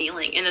that you're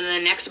feeling. And then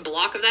the next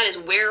block of that is,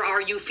 where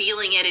are you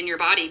feeling it in your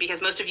body?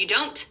 Because most of you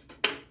don't,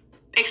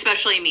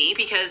 especially me,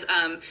 because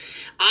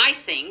I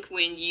think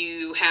when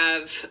you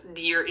have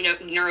your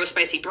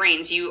neurospicy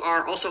brains, you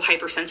are also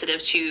hypersensitive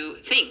to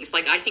things.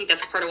 Like, I think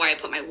that's part of why I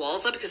put my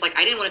walls up, because like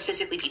I didn't want to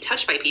physically be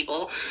touched by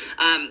people.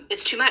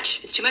 It's too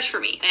much. It's too much for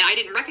me. And I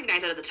didn't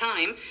recognize it at the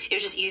time. It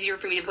was just easier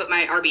for me to put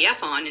my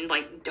RBF on and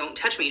like, don't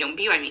touch me, don't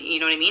be by me. You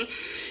know what I mean?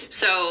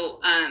 So,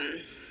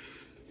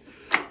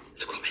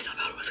 scroll myself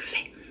out. What was I going to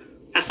say?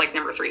 That's like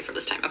number 3 for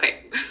this time.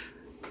 Okay.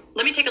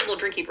 Let me take a little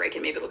drinky break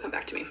and maybe it'll come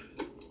back to me.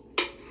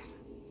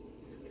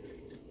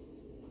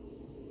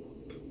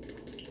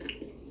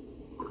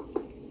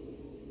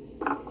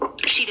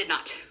 She did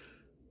not.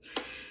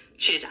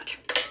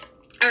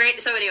 All right.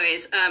 So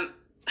anyways,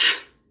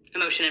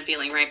 emotion and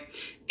feeling, right?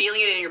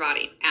 Feeling it in your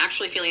body,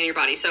 actually feeling it in your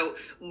body. So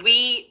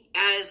we,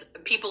 as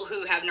people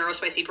who have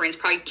neurospicy brains,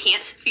 probably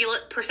can't feel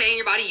it per se in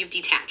your body. You've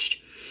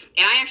detached.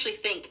 And I actually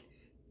think,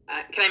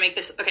 can I make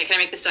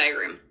this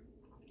diagram?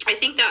 I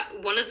think that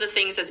one of the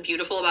things that's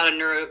beautiful about a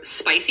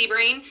neurospicy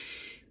brain,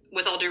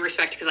 with all due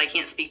respect, because I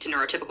can't speak to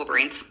neurotypical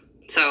brains,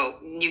 so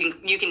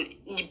you can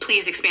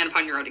please expand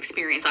upon your own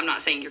experience. I'm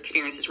not saying your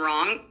experience is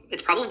wrong.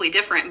 It's probably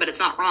different, but it's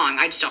not wrong.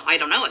 I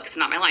don't know it because it's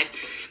not my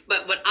life.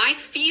 But what I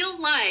feel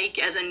like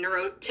as a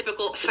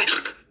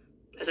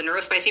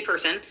neurospicy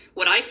person,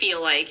 what I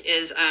feel like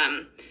is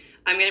I'm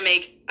gonna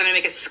make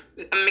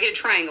a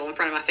triangle in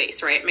front of my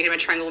face, right? Making a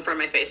triangle in front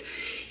of my face.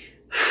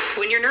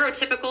 When you're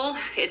neurotypical,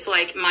 it's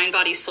like mind,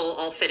 body, soul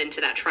all fit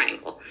into that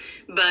triangle.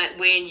 But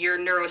when you're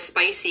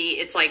neurospicy,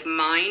 it's like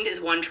mind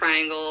is one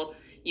triangle,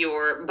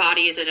 your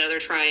body is another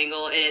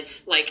triangle, and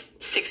it's like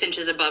 6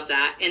 inches above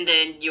that, and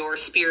then your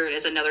spirit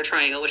is another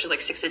triangle, which is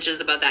like 6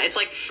 inches above that. It's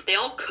like they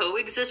all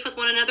coexist with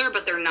one another,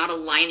 but they're not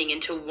aligning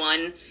into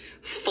one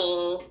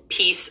full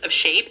piece of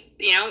shape,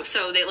 you know?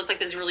 So they look like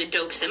this really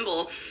dope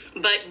symbol,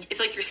 but it's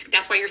like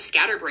that's why you're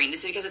scatterbrained.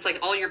 It's because it's like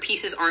all your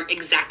pieces aren't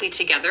exactly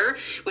together,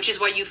 which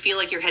is why you feel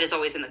like your head is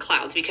always in the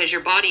clouds, because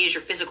your body is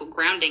your physical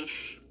grounding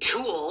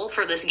tool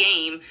for this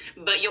game,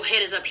 but your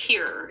head is up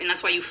here, and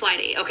that's why you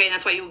flighty, okay? And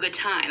that's why you have a good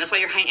time. That's why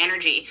you're high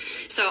energy.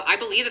 So I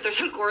believe that there's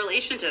some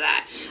correlation to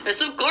that. There's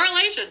some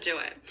correlation to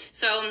it.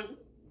 So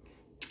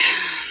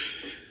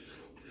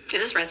is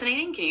this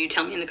resonating? Can you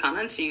tell me in the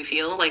comments? Do you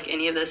feel like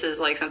any of this is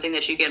like something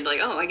that you can be like,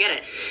 oh, I get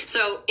it.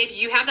 So if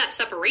you have that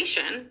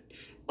separation,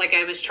 like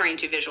I was trying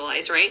to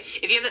visualize, right?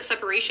 If you have that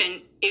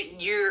separation,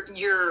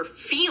 you're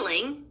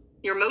feeling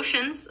your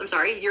emotions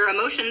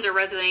are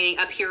resonating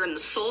up here in the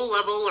soul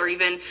level, or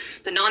even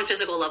the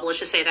non-physical level. Let's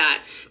just say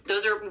that.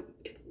 Those are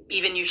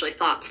even usually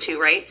thoughts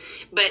too, right?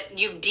 But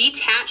you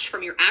detach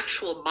from your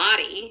actual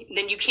body,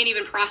 then you can't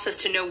even process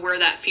to know where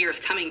that fear is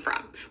coming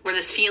from, where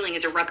this feeling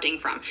is erupting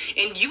from.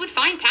 And you would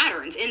find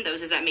patterns in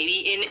those, is that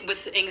maybe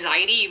with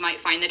anxiety, you might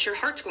find that your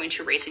heart's going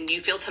to race and you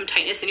feel some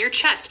tightness in your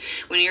chest.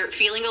 When you're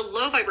feeling a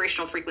low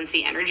vibrational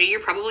frequency energy, you're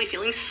probably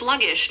feeling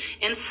sluggish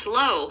and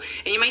slow.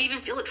 And you might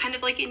even feel it kind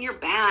of like in your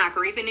back,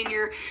 or even in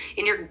your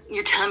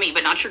tummy,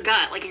 but not your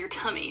gut, like in your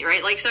tummy,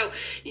 right? Like, so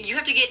you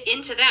have to get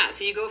into that.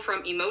 So you go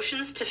from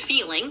emotions to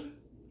feeling,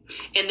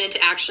 and then to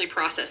actually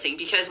processing,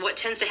 because what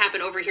tends to happen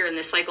over here in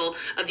this cycle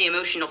of the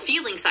emotional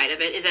feeling side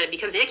of it is that it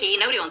becomes icky.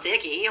 Nobody wants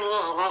icky.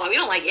 We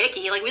don't like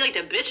icky. Like, we like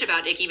to bitch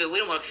about icky, but we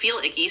don't want to feel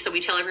icky. So we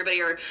tell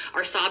everybody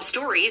our sob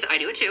stories. I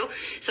do it too,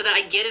 so that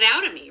I get it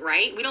out of me,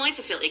 right? We don't like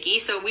to feel icky.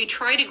 So we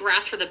try to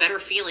grasp for the better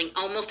feeling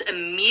almost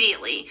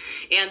immediately.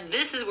 And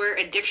this is where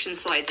addiction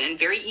slides in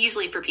very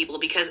easily for people,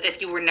 because if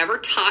you were never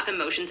taught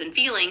emotions and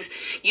feelings,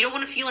 you don't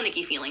want to feel an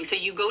icky feeling. So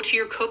you go to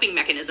your coping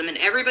mechanism, and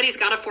everybody's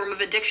got a form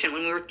of addiction.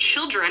 When we were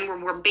children,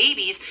 when we're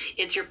babies,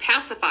 it's your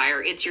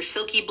pacifier, it's your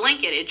silky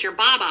blanket, it's your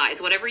baba, it's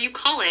whatever you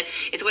call it,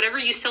 it's whatever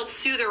you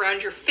self-soothe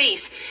around your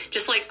face.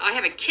 Just like I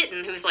have a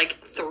kitten who's like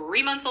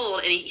 3 months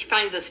old, and he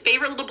finds his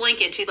favorite little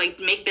blanket to like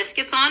make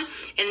biscuits on,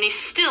 and then he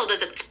still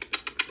does it.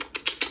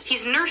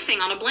 He's nursing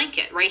on a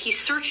blanket, right? He's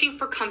searching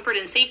for comfort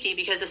and safety,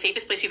 because the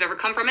safest place you've ever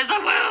come from is the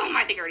womb.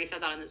 I think I already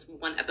said that in this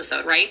one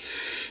episode, right?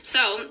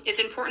 So it's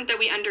important that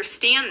we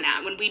understand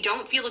that when we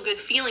don't feel a good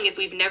feeling, if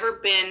we've never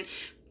been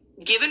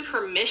given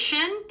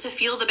permission to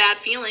feel the bad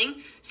feeling,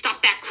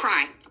 stop that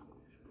crying.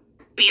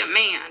 Be a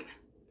man.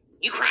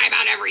 You cry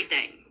about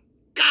everything.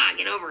 God,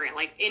 get over it.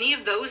 Like, any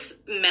of those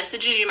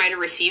messages you might have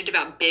received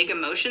about big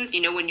emotions,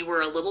 you know, when you were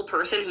a little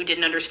person who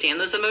didn't understand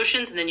those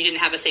emotions, and then you didn't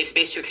have a safe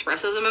space to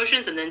express those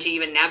emotions, and then to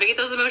even navigate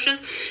those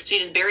emotions, so you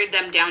just buried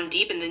them down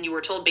deep, and then you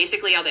were told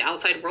basically out the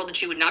outside world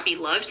that you would not be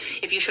loved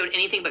if you showed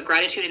anything but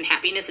gratitude and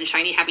happiness and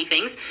shiny happy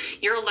things.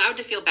 You're allowed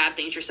to feel bad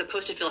things. You're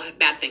supposed to feel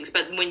bad things.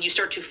 But when you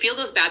start to feel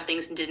those bad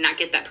things and did not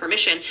get that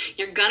permission,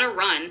 you're gonna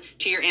run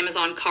to your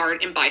Amazon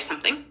card and buy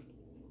something.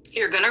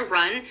 You're going to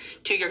run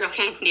to your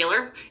cocaine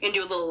dealer and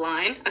do a little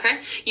line,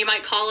 okay? You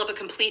might call up a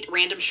complete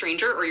random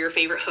stranger or your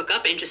favorite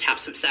hookup and just have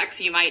some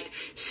sex. You might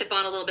sip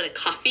on a little bit of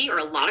coffee or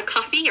a lot of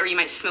coffee, or you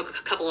might chain smoke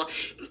a couple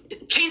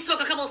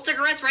of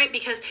cigarettes, right?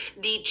 Because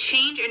the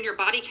change in your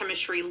body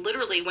chemistry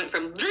literally went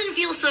from didn't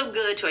feel so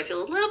good to I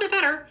feel a little bit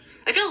better.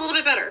 I feel a little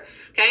bit better,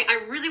 okay?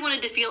 I really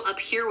wanted to feel up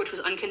here, which was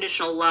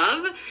unconditional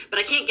love, but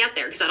I can't get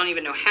there because I don't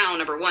even know how,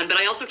 number one. But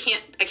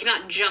I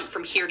cannot jump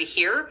from here to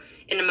here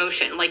in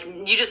emotion. Like,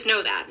 you just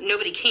know that.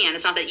 Nobody can.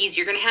 It's not that easy.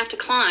 You're going to have to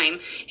climb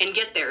and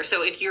get there.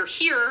 So if you're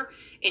here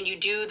and you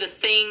do the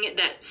thing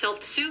that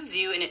self-soothes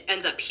you and it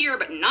ends up here,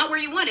 but not where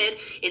you wanted,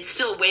 it's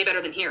still way better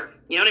than here.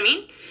 You know what I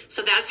mean?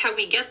 So that's how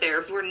we get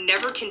there. If we're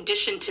never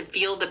conditioned to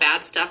feel the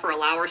bad stuff or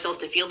allow ourselves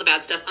to feel the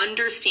bad stuff,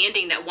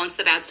 understanding that once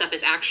the bad stuff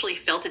is actually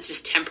felt, it's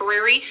just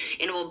temporary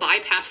and it will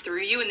bypass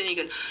through you. And then you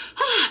can,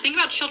 think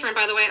about children,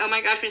 by the way. Oh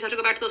my gosh, we just have to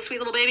go back to those sweet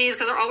little babies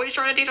because they're always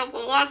trying to teach us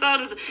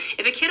lessons.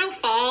 If a kiddo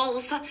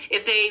falls,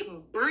 if they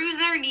bruise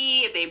their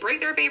knee, if they break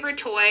their favorite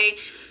toy,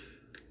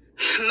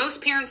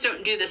 most parents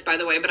don't do this, by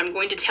the way, but I'm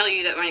going to tell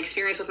you that my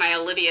experience with my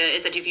Olivia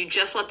is that if you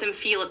just let them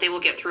feel it, they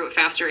will get through it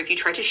faster. If you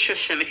try to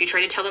shush them, if you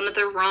try to tell them that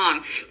they're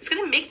wrong, it's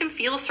going to make them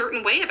feel a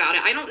certain way about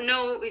it. I don't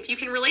know if you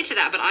can relate to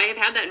that, but I have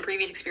had that in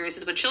previous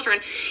experiences with children.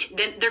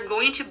 Then they're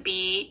going to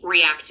be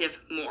reactive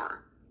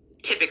more,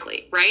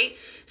 typically, right?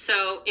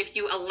 So if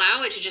you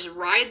allow it to just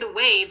ride the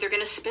wave, they're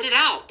going to spit it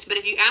out. But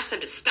if you ask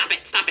them to stop it,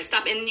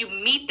 and you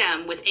meet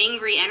them with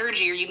angry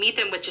energy, or you meet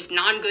them with just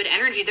non-good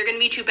energy, they're going to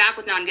meet you back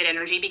with non-good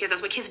energy, because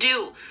that's what kids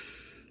do.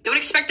 Don't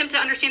expect them to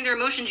understand their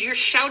emotions. You're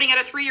shouting at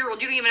a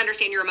 3-year-old. You don't even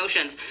understand your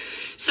emotions.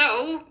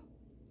 So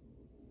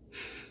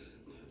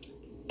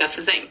that's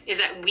the thing, is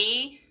that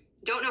we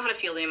don't know how to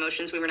feel the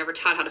emotions. We were never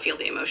taught how to feel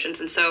the emotions.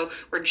 And so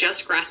we're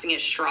just grasping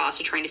at straws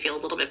to trying to feel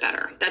a little bit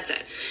better. That's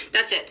it.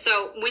 That's it.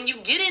 So when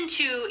you get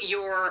into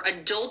your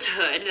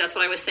adulthood, that's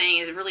what I was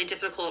saying is really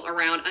difficult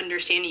around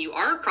understanding you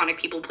are a chronic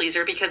people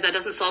pleaser, because that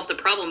doesn't solve the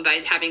problem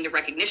by having the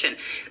recognition.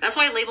 That's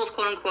why labels,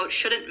 quote unquote,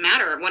 shouldn't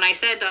matter. When I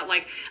said that,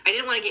 like, I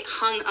didn't want to get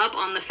hung up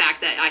on the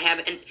fact that I have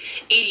an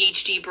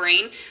ADHD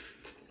brain,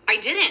 I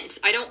didn't.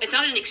 It's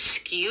not an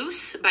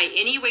excuse by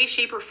any way,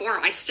 shape, or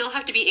form. I still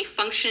have to be a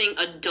functioning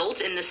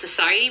adult in this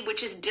society,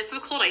 which is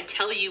difficult, I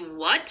tell you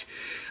what.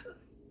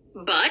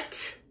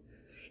 But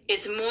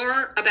it's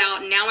more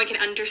about now I can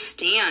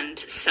understand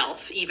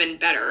self even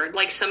better.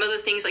 Like some of the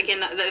things, again,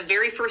 the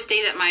very first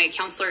day that my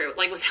counselor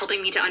was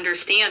helping me to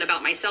understand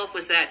about myself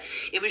was that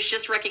it was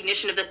just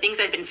recognition of the things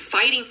I'd been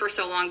fighting for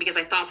so long because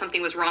I thought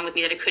something was wrong with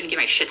me that I couldn't get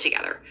my shit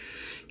together.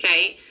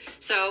 Okay.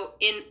 So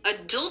in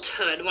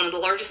adulthood, one of the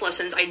largest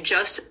lessons I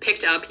just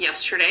picked up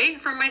yesterday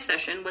from my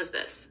session was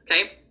this.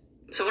 Okay.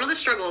 So one of the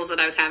struggles that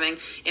I was having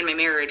in my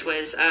marriage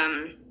was,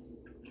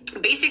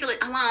 basically,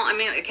 well, I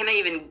mean, can I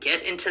even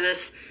get into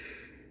this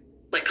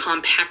like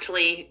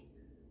compactly?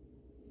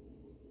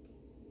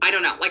 I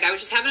don't know. Like I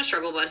was just having a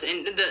struggle with us.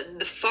 And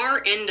the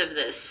far end of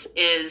this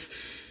is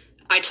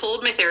I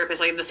told my therapist,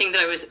 like, the thing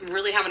that I was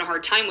really having a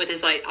hard time with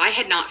is, like, I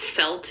had not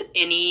felt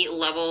any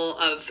level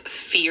of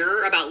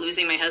fear about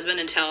losing my husband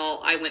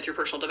until I went through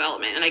personal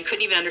development. And I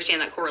couldn't even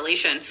understand that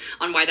correlation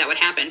on why that would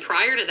happen.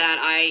 Prior to that,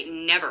 I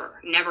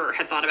never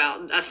had thought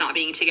about us not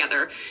being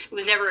together. It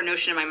was never a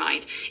notion in my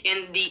mind.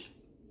 And the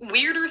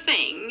weirder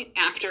thing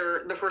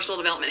after the personal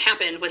development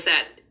happened was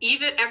that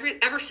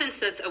ever since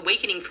that's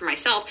awakening for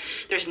myself,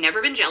 there's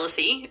never been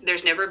jealousy,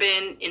 there's never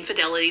been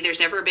infidelity, there's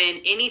never been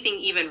anything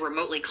even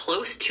remotely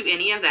close to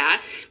any of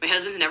that. My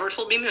husband's never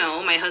told me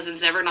no, my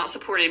husband's never not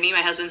supported me, my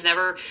husband's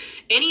never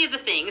any of the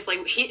things.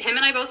 Like him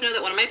and I both know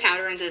that one of my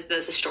patterns is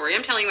the story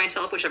I'm telling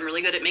myself, which I'm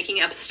really good at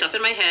making up stuff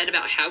in my head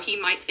about how he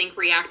might think,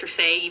 react, or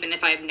say, even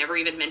if I've never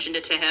even mentioned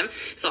it to him.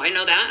 So I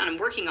know that and I'm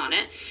working on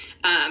it.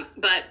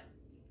 But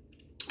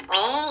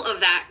all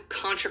of that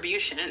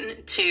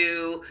contribution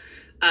to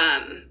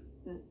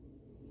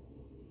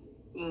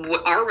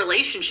our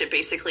relationship,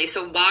 basically.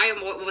 So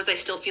what was I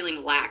still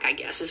feeling lack, I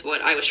guess, is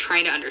what I was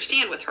trying to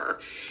understand with her.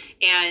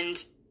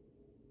 And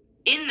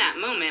in that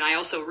moment, I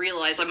also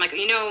realized, I'm like,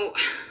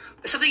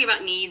 something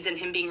about needs and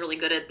him being really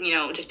good at,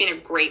 just being a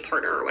great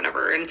partner or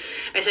whatever. And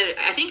I said,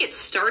 I think it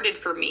started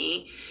for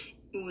me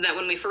that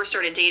when we first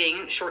started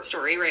dating, short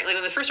story, right? Like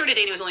when we first started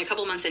dating, it was only a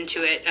couple months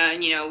into it.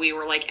 And, we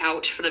were like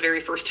out for the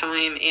very first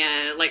time.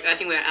 And like, I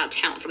think we went out of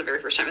town for the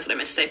very first time is what I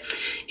meant to say.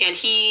 And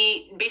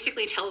he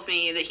basically tells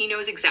me that he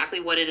knows exactly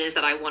what it is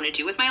that I want to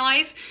do with my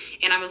life.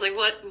 And I was like,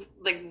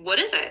 what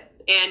is it?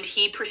 And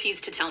he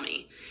proceeds to tell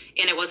me.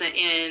 And it wasn't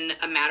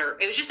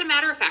it was just a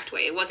matter of fact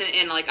way. It wasn't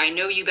in like, I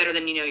know you better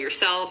than you know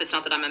yourself. It's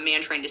not that I'm a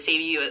man trying to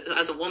save you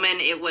as a woman.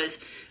 It was,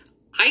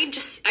 I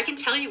can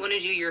tell you want to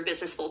do your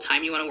business full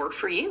time. You want to work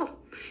for you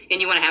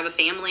and you want to have a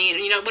family and,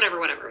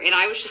 whatever. And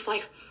I was just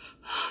like,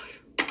 oh,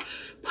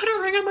 put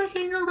a ring on my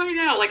finger right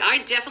now. Like, I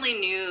definitely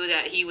knew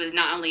that he was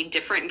not only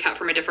different and cut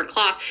from a different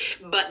cloth,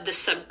 but the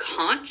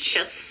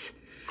subconscious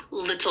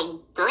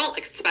little girl,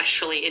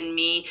 especially in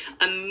me,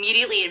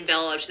 immediately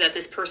enveloped that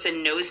this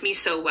person knows me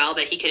so well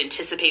that he could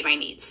anticipate my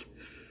needs.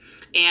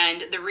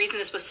 And the reason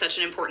this was such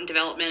an important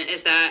development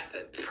is that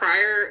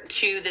prior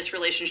to this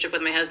relationship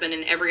with my husband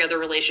and every other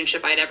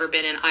relationship I'd ever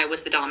been in, I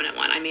was the dominant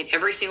one. I made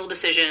every single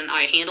decision.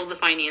 I handled the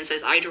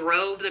finances. I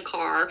drove the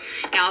car.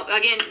 Now,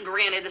 again,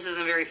 granted, this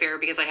isn't very fair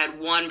because I had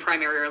one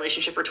primary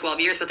relationship for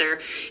 12 years, but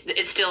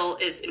it still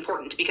is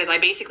important because I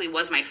basically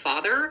was my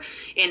father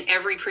in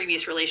every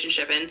previous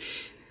relationship. And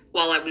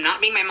while I'm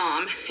not being my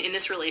mom in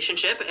this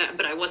relationship,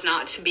 but I was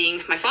not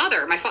being my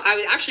father. I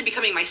was actually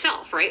becoming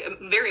myself, right?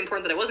 Very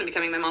important that I wasn't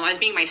becoming my mom. I was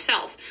being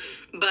myself.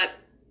 But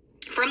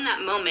from that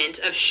moment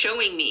of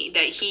showing me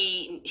that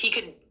he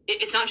could,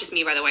 it's not just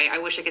me, by the way. I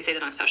wish I could say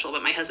that I'm special,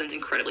 but my husband's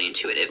incredibly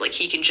intuitive. Like,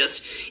 he can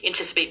just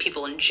anticipate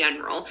people in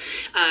general.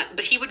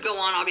 But he would go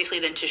on, obviously,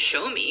 then to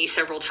show me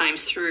several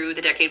times through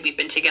the decade we've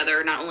been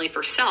together, not only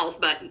for self,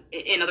 but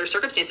in other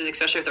circumstances,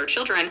 especially with our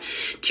children,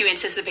 to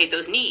anticipate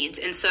those needs.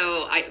 And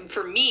so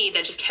for me,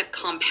 that just kept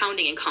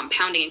compounding and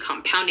compounding and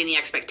compounding the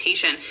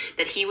expectation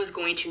that he was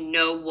going to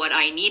know what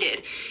I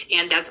needed.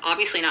 And that's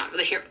obviously not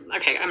the here.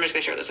 Okay, I'm just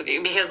going to share this with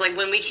you because, like,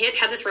 when we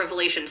had this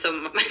revelation, so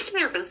my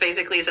therapist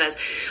basically says,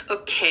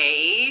 okay,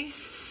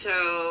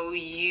 so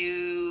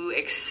you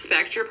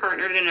expect your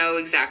partner to know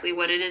exactly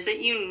what it is that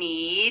you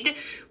need,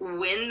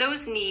 when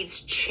those needs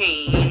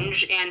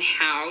change, and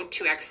how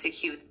to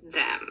execute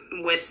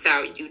them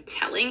without you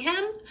telling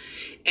him.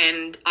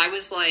 And I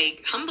was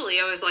like, humbly,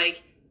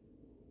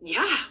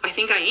 yeah, I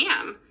think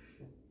I am.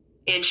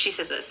 And she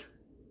says this,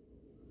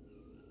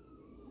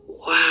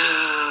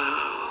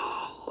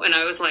 wow. And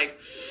I was like,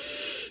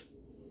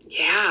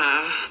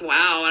 yeah,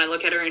 wow. And I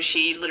look at her and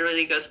she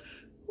literally goes,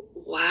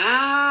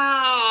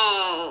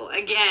 wow,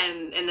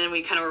 again. And then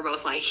we kind of were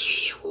both like,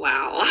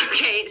 wow.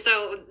 Okay.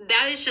 So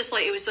that is just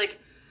like, it was like,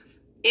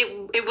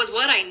 it was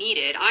what I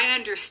needed. I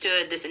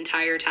understood this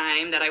entire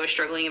time that I was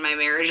struggling in my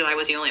marriage, that I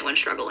was the only one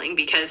struggling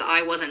because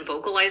I wasn't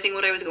vocalizing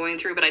what I was going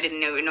through, but I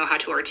didn't know how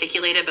to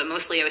articulate it. But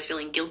mostly I was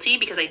feeling guilty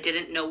because I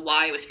didn't know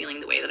why I was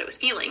feeling the way that I was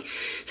feeling.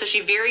 So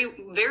she very,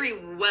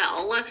 very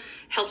well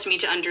helped me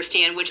to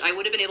understand, which I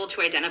would have been able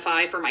to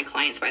identify for my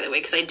clients, by the way,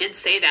 because I did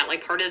say that,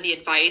 like, part of the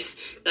advice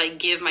that I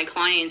give my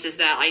clients is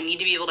that I need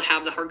to be able to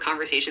have the hard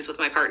conversations with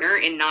my partner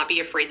and not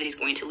be afraid that he's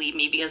going to leave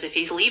me, because if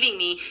he's leaving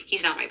me,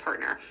 he's not my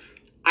partner.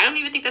 I don't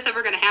even think that's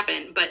ever going to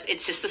happen, but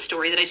it's just the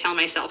story that I tell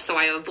myself. So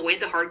I avoid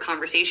the hard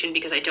conversation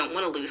because I don't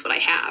want to lose what I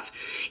have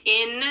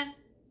in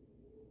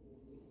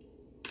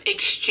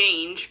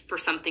exchange for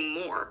something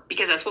more,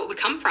 because that's what would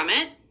come from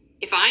it.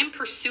 If I'm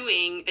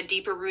pursuing a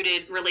deeper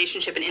rooted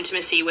relationship and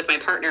intimacy with my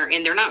partner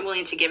and they're not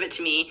willing to give it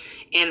to me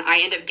and I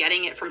end up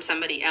getting it from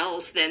somebody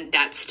else, then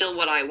that's still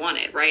what I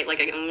wanted, right? Like,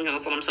 that's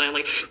what I'm saying.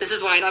 Like, this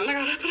is why I'm like,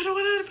 I don't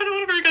want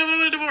to break up, I don't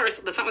want to divorce.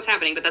 That's not what's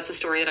happening, but that's the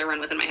story that I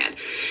run with in my head.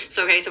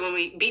 So, okay, so when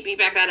we beat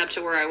back that up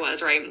to where I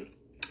was, right?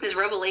 This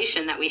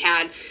revelation that we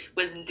had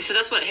was, so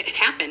that's what had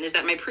happened, is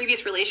that my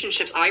previous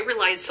relationships, I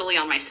relied solely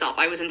on myself.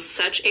 I was in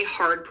such a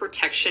hard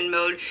protection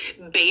mode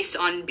based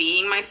on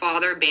being my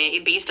father,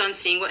 based on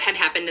seeing what had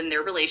happened in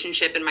their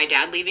relationship and my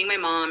dad leaving my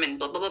mom and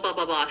blah, blah, blah, blah,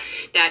 blah, blah,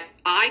 that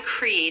I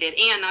created,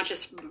 and not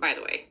just, by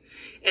the way,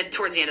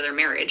 towards the end of their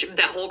marriage, that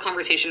whole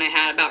conversation I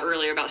had about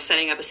earlier about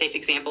setting up a safe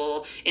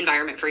example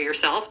environment for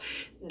yourself,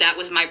 that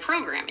was my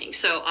programming.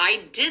 So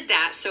I did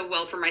that so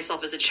well for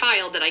myself as a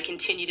child that I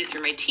continued it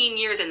through my teen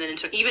years and then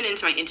even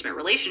into my intimate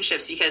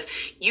relationships, because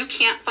you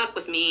can't fuck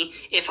with me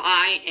if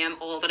I am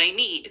all that I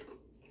need.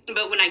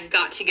 But when I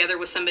got together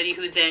with somebody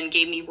who then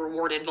gave me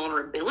rewarded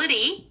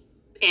vulnerability,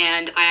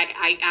 and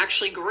I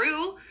actually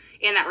grew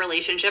in that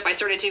relationship, I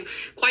started to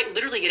quite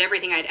literally get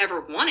everything I'd ever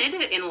wanted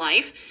in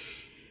life.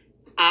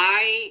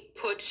 I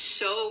put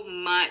so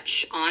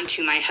much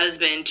onto my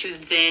husband to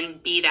then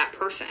be that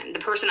person, the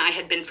person I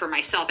had been for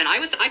myself. And I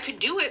could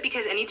do it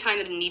because anytime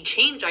that a need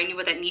changed, I knew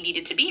what that need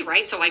needed to be,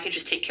 right? So I could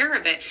just take care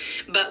of it.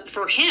 But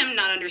for him,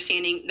 not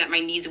understanding that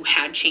my needs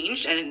had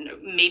changed, and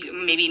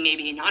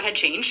maybe not had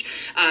changed,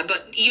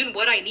 but even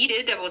what I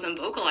needed, I wasn't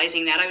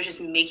vocalizing that. I was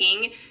just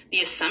making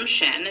the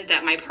assumption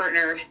that my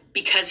partner,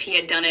 because he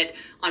had done it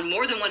on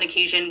more than one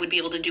occasion, would be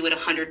able to do it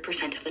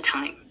 100% of the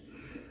time.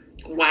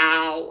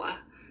 Wow.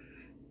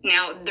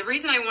 Now, the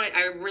reason I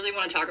really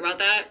want to talk about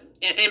that,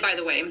 and by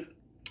the way,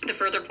 the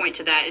further point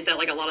to that is that,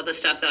 like, a lot of the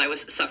stuff that I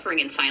was suffering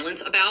in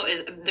silence about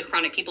is the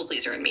chronic people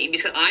pleaser in me,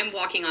 because I'm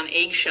walking on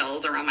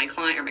eggshells around my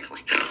client,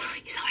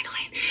 he's not my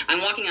client.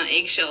 I'm walking on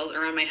eggshells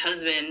around my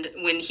husband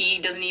when he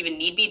doesn't even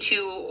need me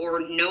to or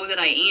know that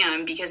I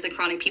am, because the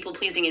chronic people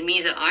pleasing in me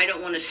is that I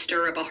don't want to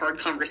stir up a hard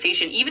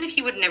conversation, even if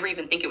he would never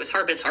even think it was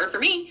hard, but it's hard for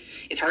me.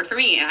 It's hard for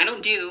me, and I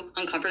don't do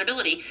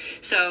uncomfortability.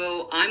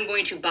 So I'm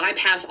going to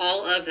bypass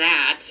all of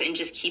that and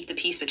just keep the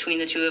peace between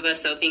the two of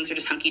us, so things are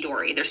just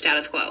hunky-dory. They're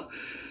status quo.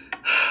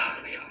 Oh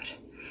my God.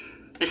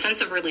 The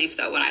sense of relief,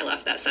 though, when I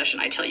left that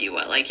session, I tell you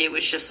what, like, it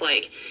was just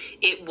like,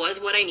 it was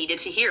what I needed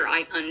to hear.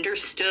 I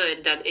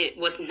understood that it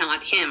was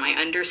not him. I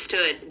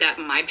understood that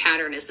my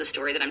pattern is the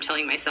story that I'm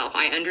telling myself.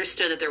 I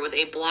understood that there was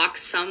a block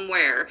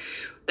somewhere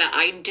that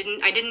I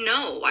didn't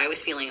know why I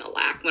was feeling a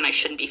lack when I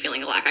shouldn't be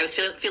feeling a lack. I was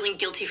feeling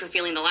guilty for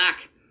feeling the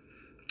lack.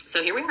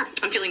 So here we are.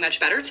 I'm feeling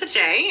much better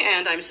today,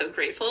 and I'm so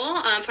grateful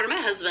for my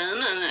husband,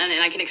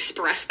 and I can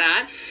express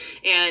that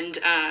and,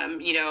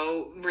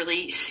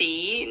 really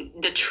see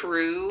the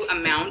true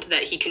amount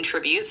that he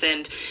contributes.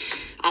 And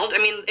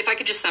if I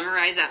could just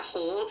summarize that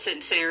whole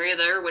scenario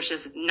there, which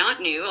is not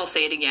new, I'll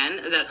say it again,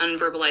 that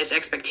unverbalized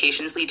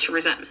expectations lead to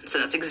resentment. So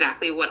that's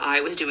exactly what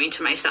I was doing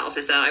to myself,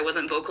 is that I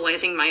wasn't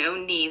vocalizing my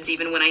own needs,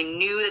 even when I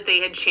knew that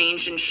they had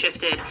changed and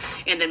shifted,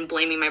 and then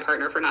blaming my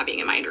partner for not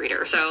being a mind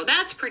reader. So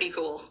that's pretty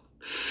cool.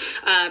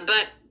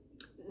 But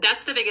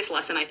that's the biggest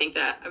lesson I think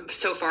that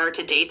so far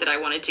to date that I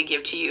wanted to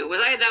give to you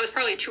that was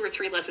probably 2 or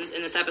 3 lessons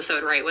in this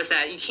episode, right? Was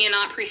that you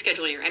cannot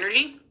pre-schedule your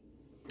energy.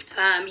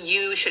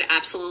 You should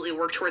absolutely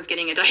work towards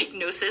getting a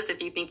diagnosis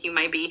if you think you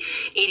might be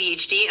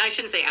ADHD. I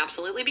shouldn't say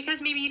absolutely,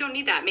 because maybe you don't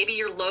need that. Maybe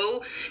you're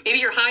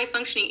high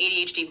functioning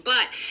ADHD,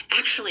 but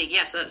actually,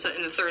 yes. So,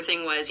 and the third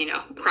thing was,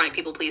 chronic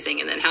people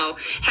pleasing, and then how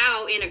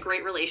in a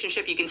great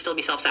relationship you can still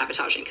be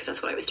self-sabotaging, because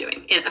that's what I was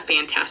doing in a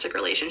fantastic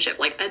relationship,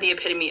 like the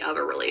epitome of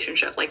a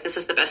relationship. Like, this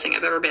is the best thing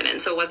I've ever been in.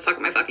 So what the fuck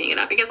am I fucking it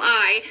up? Because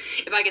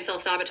if I can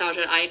self-sabotage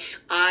it,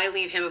 I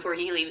leave him before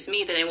he leaves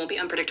me, then it won't be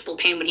unpredictable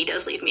pain when he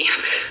does leave me.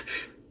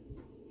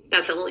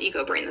 That's a little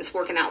ego brain that's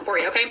working out for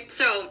you, okay?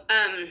 So,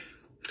 I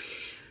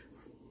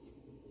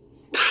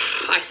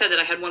said that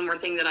I had one more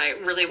thing that I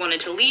really wanted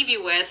to leave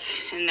you with,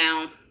 and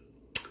now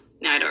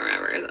I don't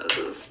remember.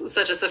 This is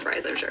such a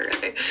surprise, I'm sure.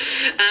 Okay.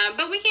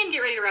 But we can get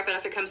ready to wrap it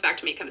up. If it comes back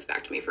to me, it comes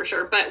back to me for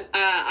sure. But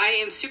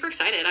I am super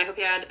excited. I hope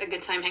you had a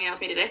good time hanging out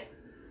with me today.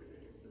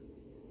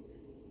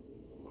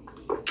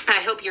 I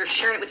hope you're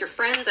sharing it with your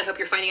friends. I hope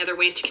you're finding other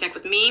ways to connect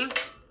with me. And,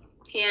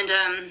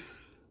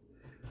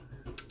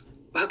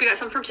 I hope you got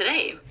something from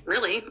today.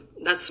 Really,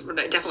 that's what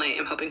I definitely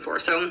am hoping for.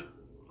 So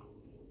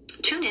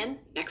tune in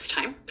next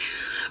time.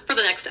 for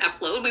the next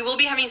upload. We will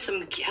be having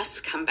some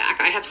guests come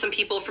back. I have some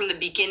people from the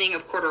beginning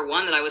of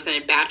Q1 that I was going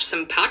to batch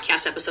some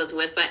podcast episodes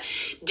with, but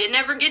didn't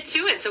ever get to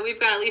it. So we've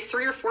got at least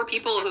 3 or 4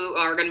 people who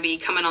are going to be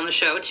coming on the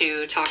show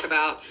to talk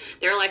about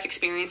their life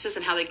experiences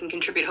and how they can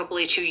contribute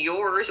hopefully to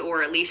yours,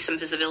 or at least some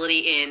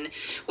visibility in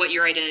what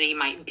your identity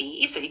might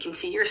be, so you can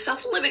see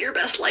yourself living your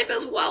best life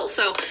as well.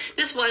 So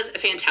this was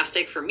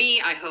fantastic for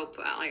me. I hope,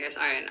 like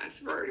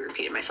I've already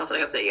repeated myself, that I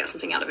hope that you got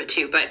something out of it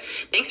too. But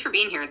thanks for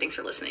being here and thanks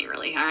for listening,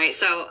 really. All right,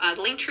 so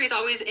the link tree is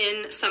always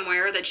in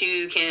somewhere that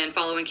you can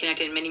follow and connect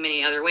in many,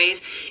 many other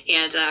ways.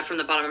 And from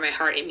the bottom of my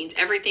heart, it means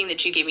everything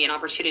that you gave me an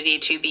opportunity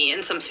to be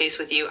in some space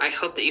with you. I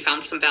hope that you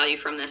found some value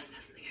from this,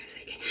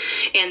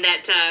 and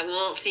that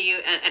we'll see you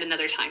at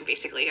another time,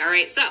 basically. All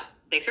right, so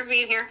thanks for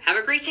being here. Have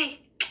a great day.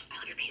 I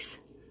love your face.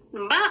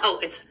 Bye. Oh,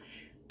 it's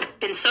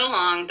been so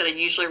long that I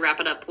usually wrap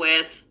it up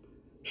with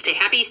stay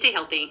happy, stay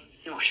healthy,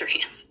 and wash your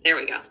hands. There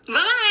we go.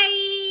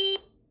 Bye-bye.